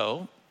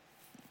 also,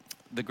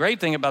 the great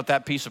thing about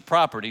that piece of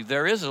property,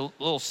 there is a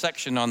little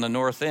section on the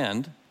north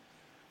end,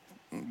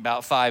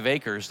 about 5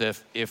 acres,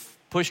 that if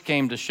push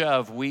came to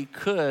shove, we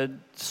could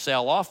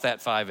sell off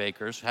that 5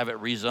 acres, have it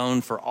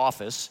rezoned for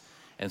office,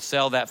 and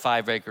sell that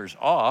 5 acres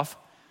off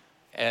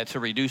to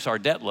reduce our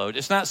debt load.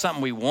 It's not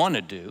something we want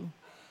to do,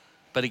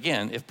 but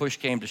again, if push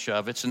came to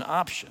shove, it's an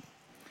option.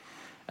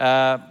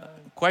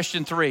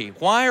 Question 3,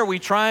 why are we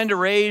trying to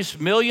raise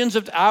millions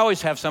of, I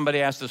always have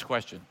somebody ask this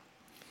question.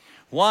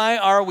 Why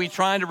are we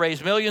trying to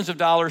raise millions of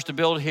dollars to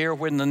build here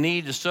when the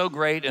need is so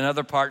great in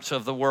other parts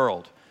of the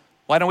world?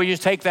 Why don't we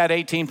just take that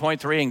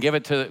 18.3 and give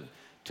it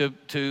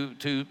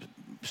to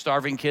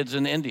starving kids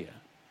in India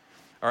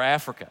or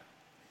Africa?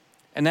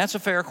 And that's a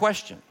fair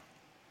question.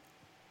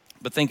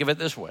 But think of it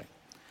this way.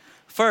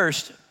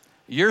 First,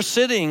 you're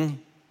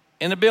sitting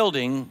in a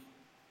building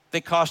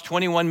that cost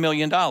 $21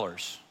 million. So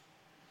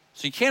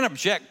you can't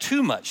object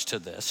too much to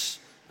this.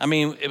 I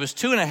mean, it was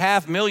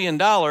 $2.5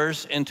 million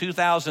in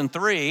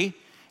 2003,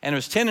 and it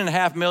was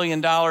 $10.5 million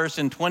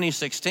in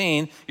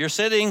 2016. You're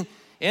sitting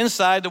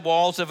inside the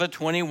walls of a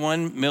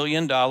 $21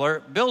 million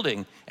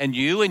building, and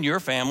you and your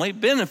family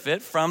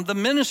benefit from the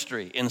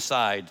ministry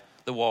inside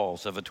the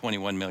walls of a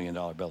 $21 million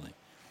building.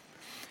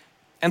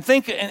 And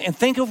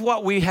think of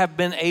what we have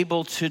been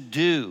able to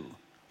do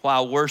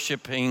while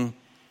worshiping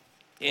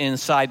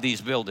inside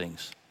these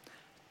buildings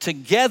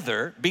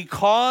together,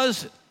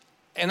 because,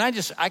 and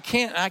I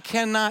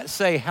cannot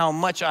say how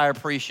much I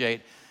appreciate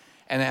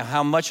and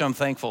how much I'm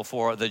thankful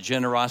for the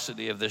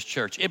generosity of this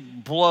church.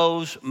 It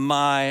blows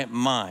my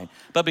mind.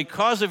 But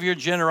because of your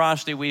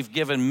generosity, we've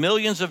given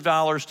millions of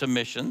dollars to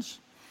missions.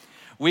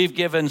 We've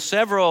given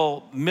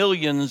several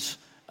millions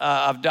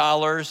of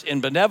dollars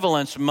in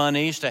benevolence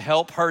monies to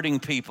help hurting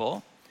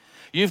people.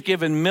 You've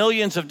given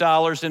millions of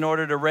dollars in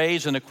order to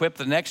raise and equip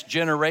the next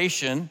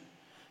generation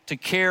to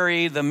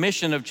carry the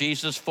mission of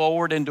Jesus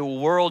forward into a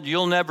world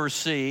you'll never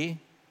see.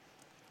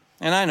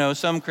 And I know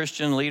some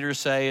Christian leaders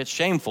say it's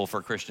shameful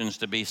for Christians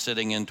to be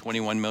sitting in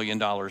 $21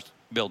 million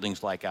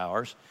buildings like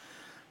ours.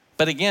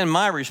 But again,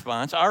 our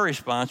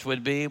response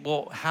would be,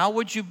 well, how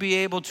would you be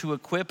able to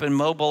equip and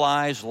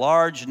mobilize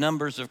large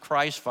numbers of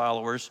Christ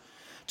followers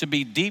to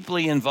be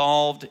deeply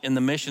involved in the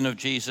mission of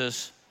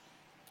Jesus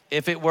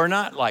if it were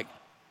not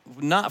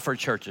for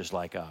churches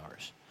like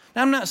ours?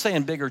 Now, I'm not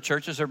saying bigger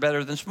churches are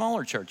better than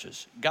smaller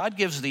churches. God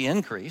gives the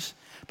increase.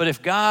 But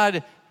if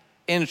God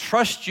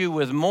entrusts you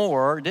with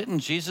more, didn't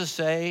Jesus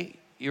say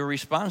you're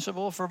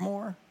responsible for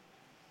more?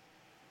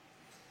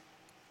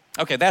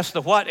 Okay, that's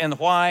the what and the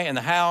why and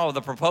the how of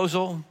the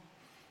proposal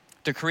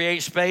to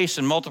create space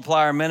and multiply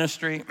our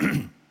ministry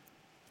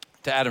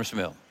to Adams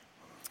Mill.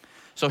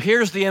 So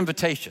here's the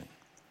invitation.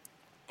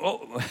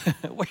 Oh,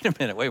 wait a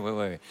minute.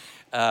 Wait.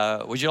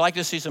 Would you like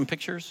to see some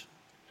pictures?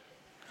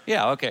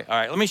 Yeah, okay. All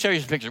right, let me show you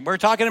some pictures. We're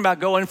talking about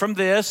going from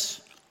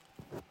this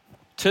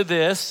to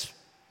this.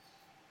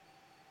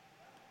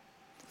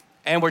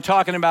 And we're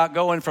talking about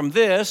going from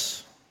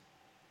this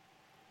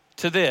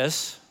to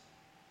this.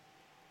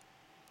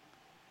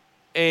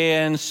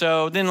 And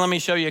so then let me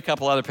show you a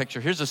couple other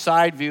pictures. Here's a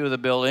side view of the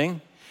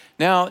building.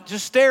 Now,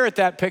 just stare at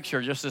that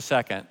picture just a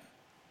second.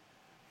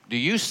 Do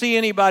you see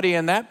anybody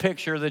in that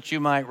picture that you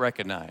might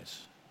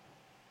recognize?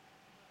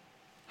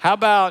 How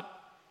about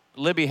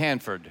Libby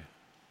Hanford?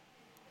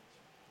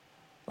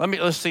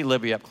 Let's see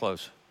Libby up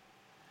close.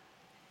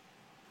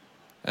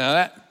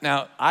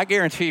 Now, I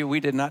guarantee you we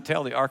did not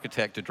tell the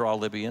architect to draw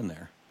Libby in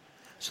there.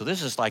 So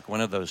this is like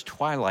one of those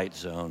Twilight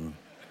Zone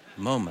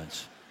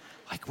moments.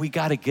 Like, we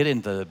got to get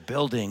into the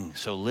building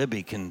so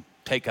Libby can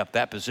take up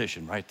that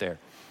position right there.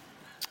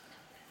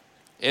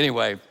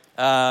 Anyway,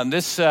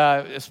 this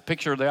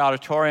picture of the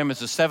auditorium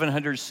is a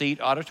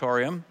 700-seat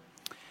auditorium.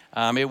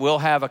 It will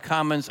have a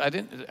commons. I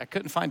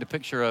couldn't find a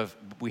picture of.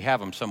 We have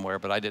them somewhere,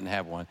 but I didn't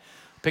have one.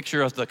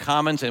 Picture of the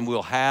commons, and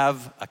we'll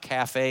have a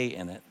cafe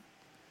in it.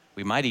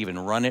 We might even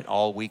run it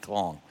all week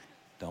long.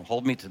 Don't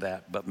hold me to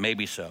that, but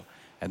maybe so.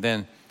 And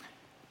then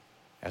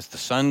as the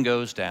sun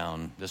goes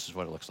down, this is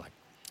what it looks like.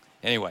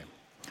 Anyway,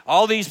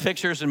 all these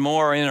pictures and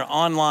more are in an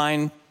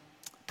online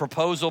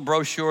proposal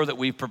brochure that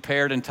we've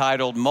prepared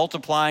entitled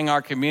Multiplying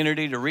Our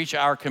Community to Reach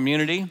Our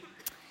Community.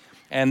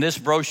 And this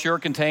brochure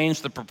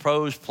contains the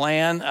proposed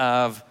plan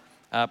of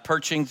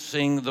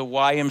purchasing the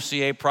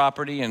YMCA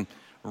property and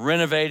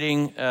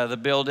renovating the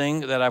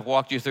building that I've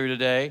walked you through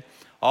today.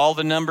 All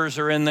the numbers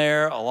are in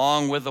there,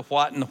 along with the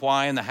what and the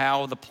why and the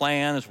how of the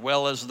plan, as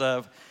well as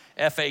the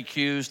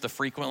FAQs, the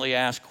frequently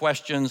asked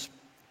questions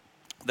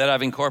that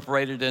I've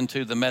incorporated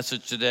into the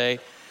message today.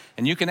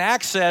 And you can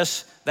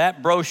access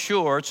that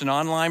brochure. It's an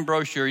online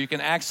brochure. You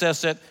can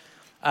access it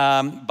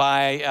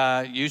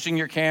by using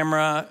your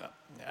camera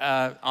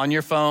on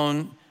your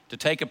phone to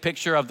take a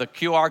picture of the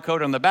QR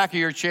code on the back of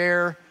your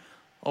chair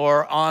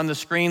or on the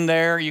screen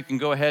there. You can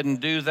go ahead and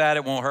do that.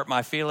 It won't hurt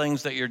my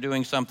feelings that you're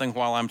doing something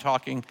while I'm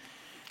talking.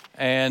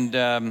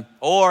 And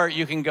or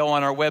you can go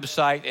on our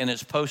website, and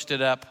it's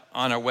posted up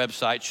on our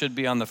website. Should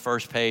be on the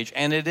first page,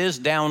 and it is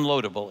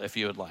downloadable if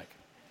you would like.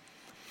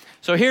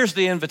 So here's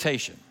the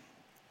invitation.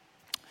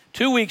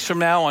 2 weeks from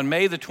now, on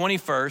May the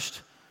 21st,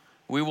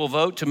 we will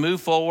vote to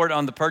move forward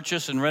on the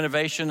purchase and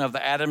renovation of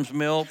the Adams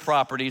Mill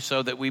property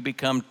so that we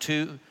become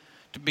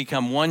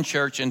one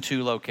church in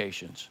 2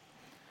 locations.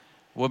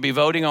 We'll be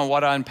voting on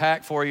what I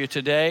unpacked for you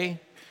today,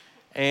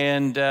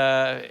 and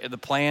the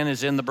plan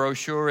is in the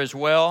brochure as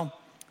well.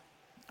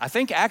 I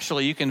think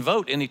actually you can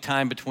vote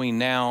anytime between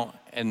now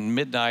and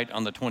midnight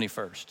on the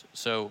 21st.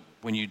 So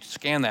when you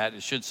scan that,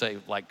 it should say,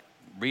 like,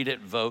 read it,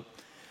 vote,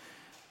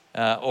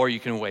 or you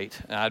can wait.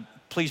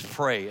 Please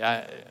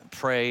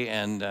pray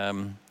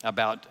and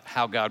about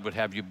how God would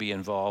have you be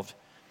involved.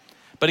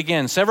 But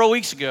again, several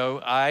weeks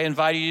ago, I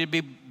invited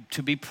you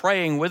to be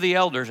praying with the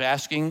elders,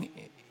 asking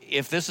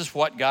if this is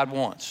what God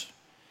wants.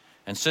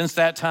 And since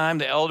that time,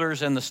 the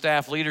elders and the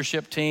staff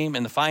leadership team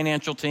and the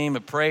financial team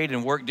have prayed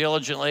and worked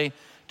diligently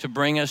to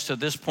bring us to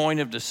this point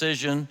of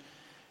decision.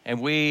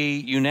 And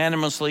we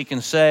unanimously can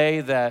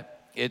say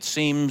that it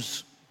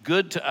seems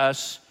good to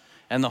us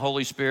and the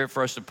Holy Spirit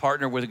for us to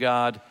partner with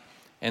God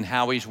and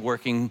how He's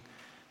working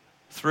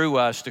through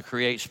us to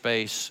create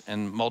space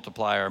and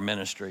multiply our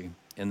ministry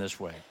in this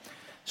way.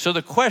 So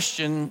the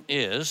question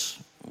is,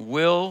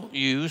 will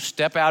you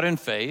step out in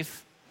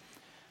faith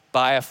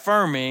by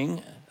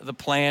affirming the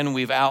plan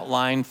we've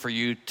outlined for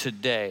you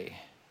today?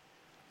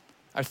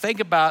 Or think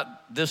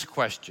about this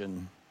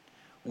question.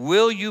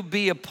 Will you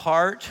be a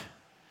part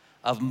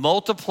of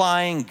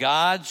multiplying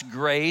God's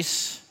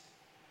grace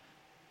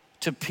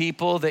to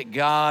people that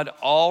God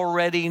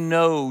already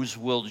knows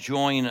will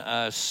join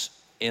us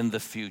in the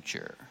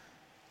future?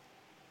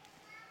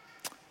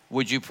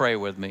 Would you pray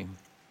with me?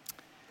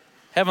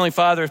 Heavenly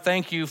Father,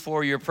 thank you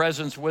for your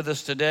presence with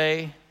us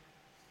today.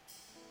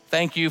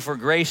 Thank you for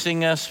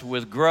gracing us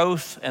with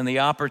growth and the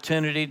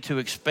opportunity to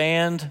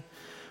expand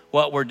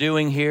what we're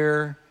doing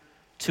here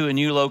to a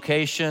new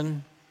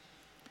location.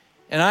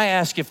 And I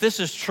ask, if this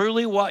is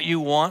truly what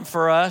you want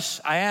for us,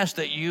 I ask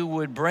that you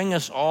would bring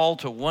us all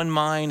to one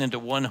mind and to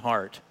one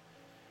heart,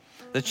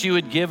 that you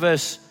would give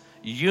us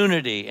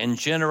unity and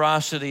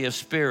generosity of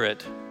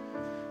spirit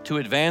to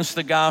advance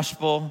the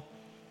gospel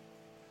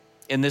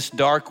in this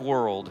dark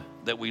world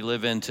that we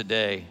live in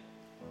today,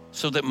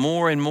 so that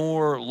more and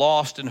more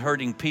lost and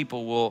hurting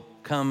people will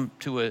come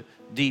to a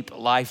deep,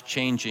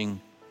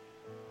 life-changing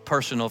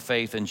personal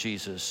faith in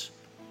Jesus.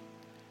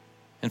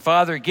 And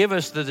Father, give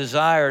us the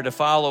desire to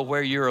follow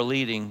where you're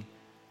leading.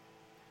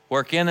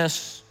 Work in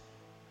us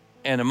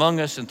and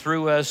among us and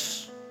through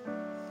us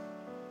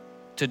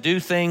to do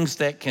things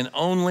that can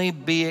only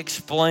be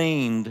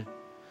explained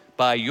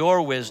by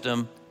your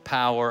wisdom,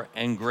 power,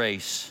 and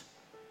grace.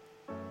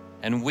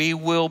 And we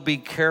will be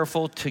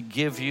careful to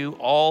give you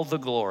all the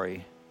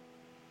glory.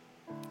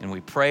 And we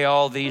pray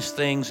all these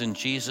things in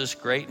Jesus'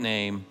 great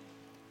name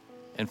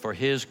and for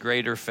his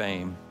greater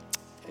fame.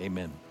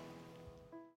 Amen.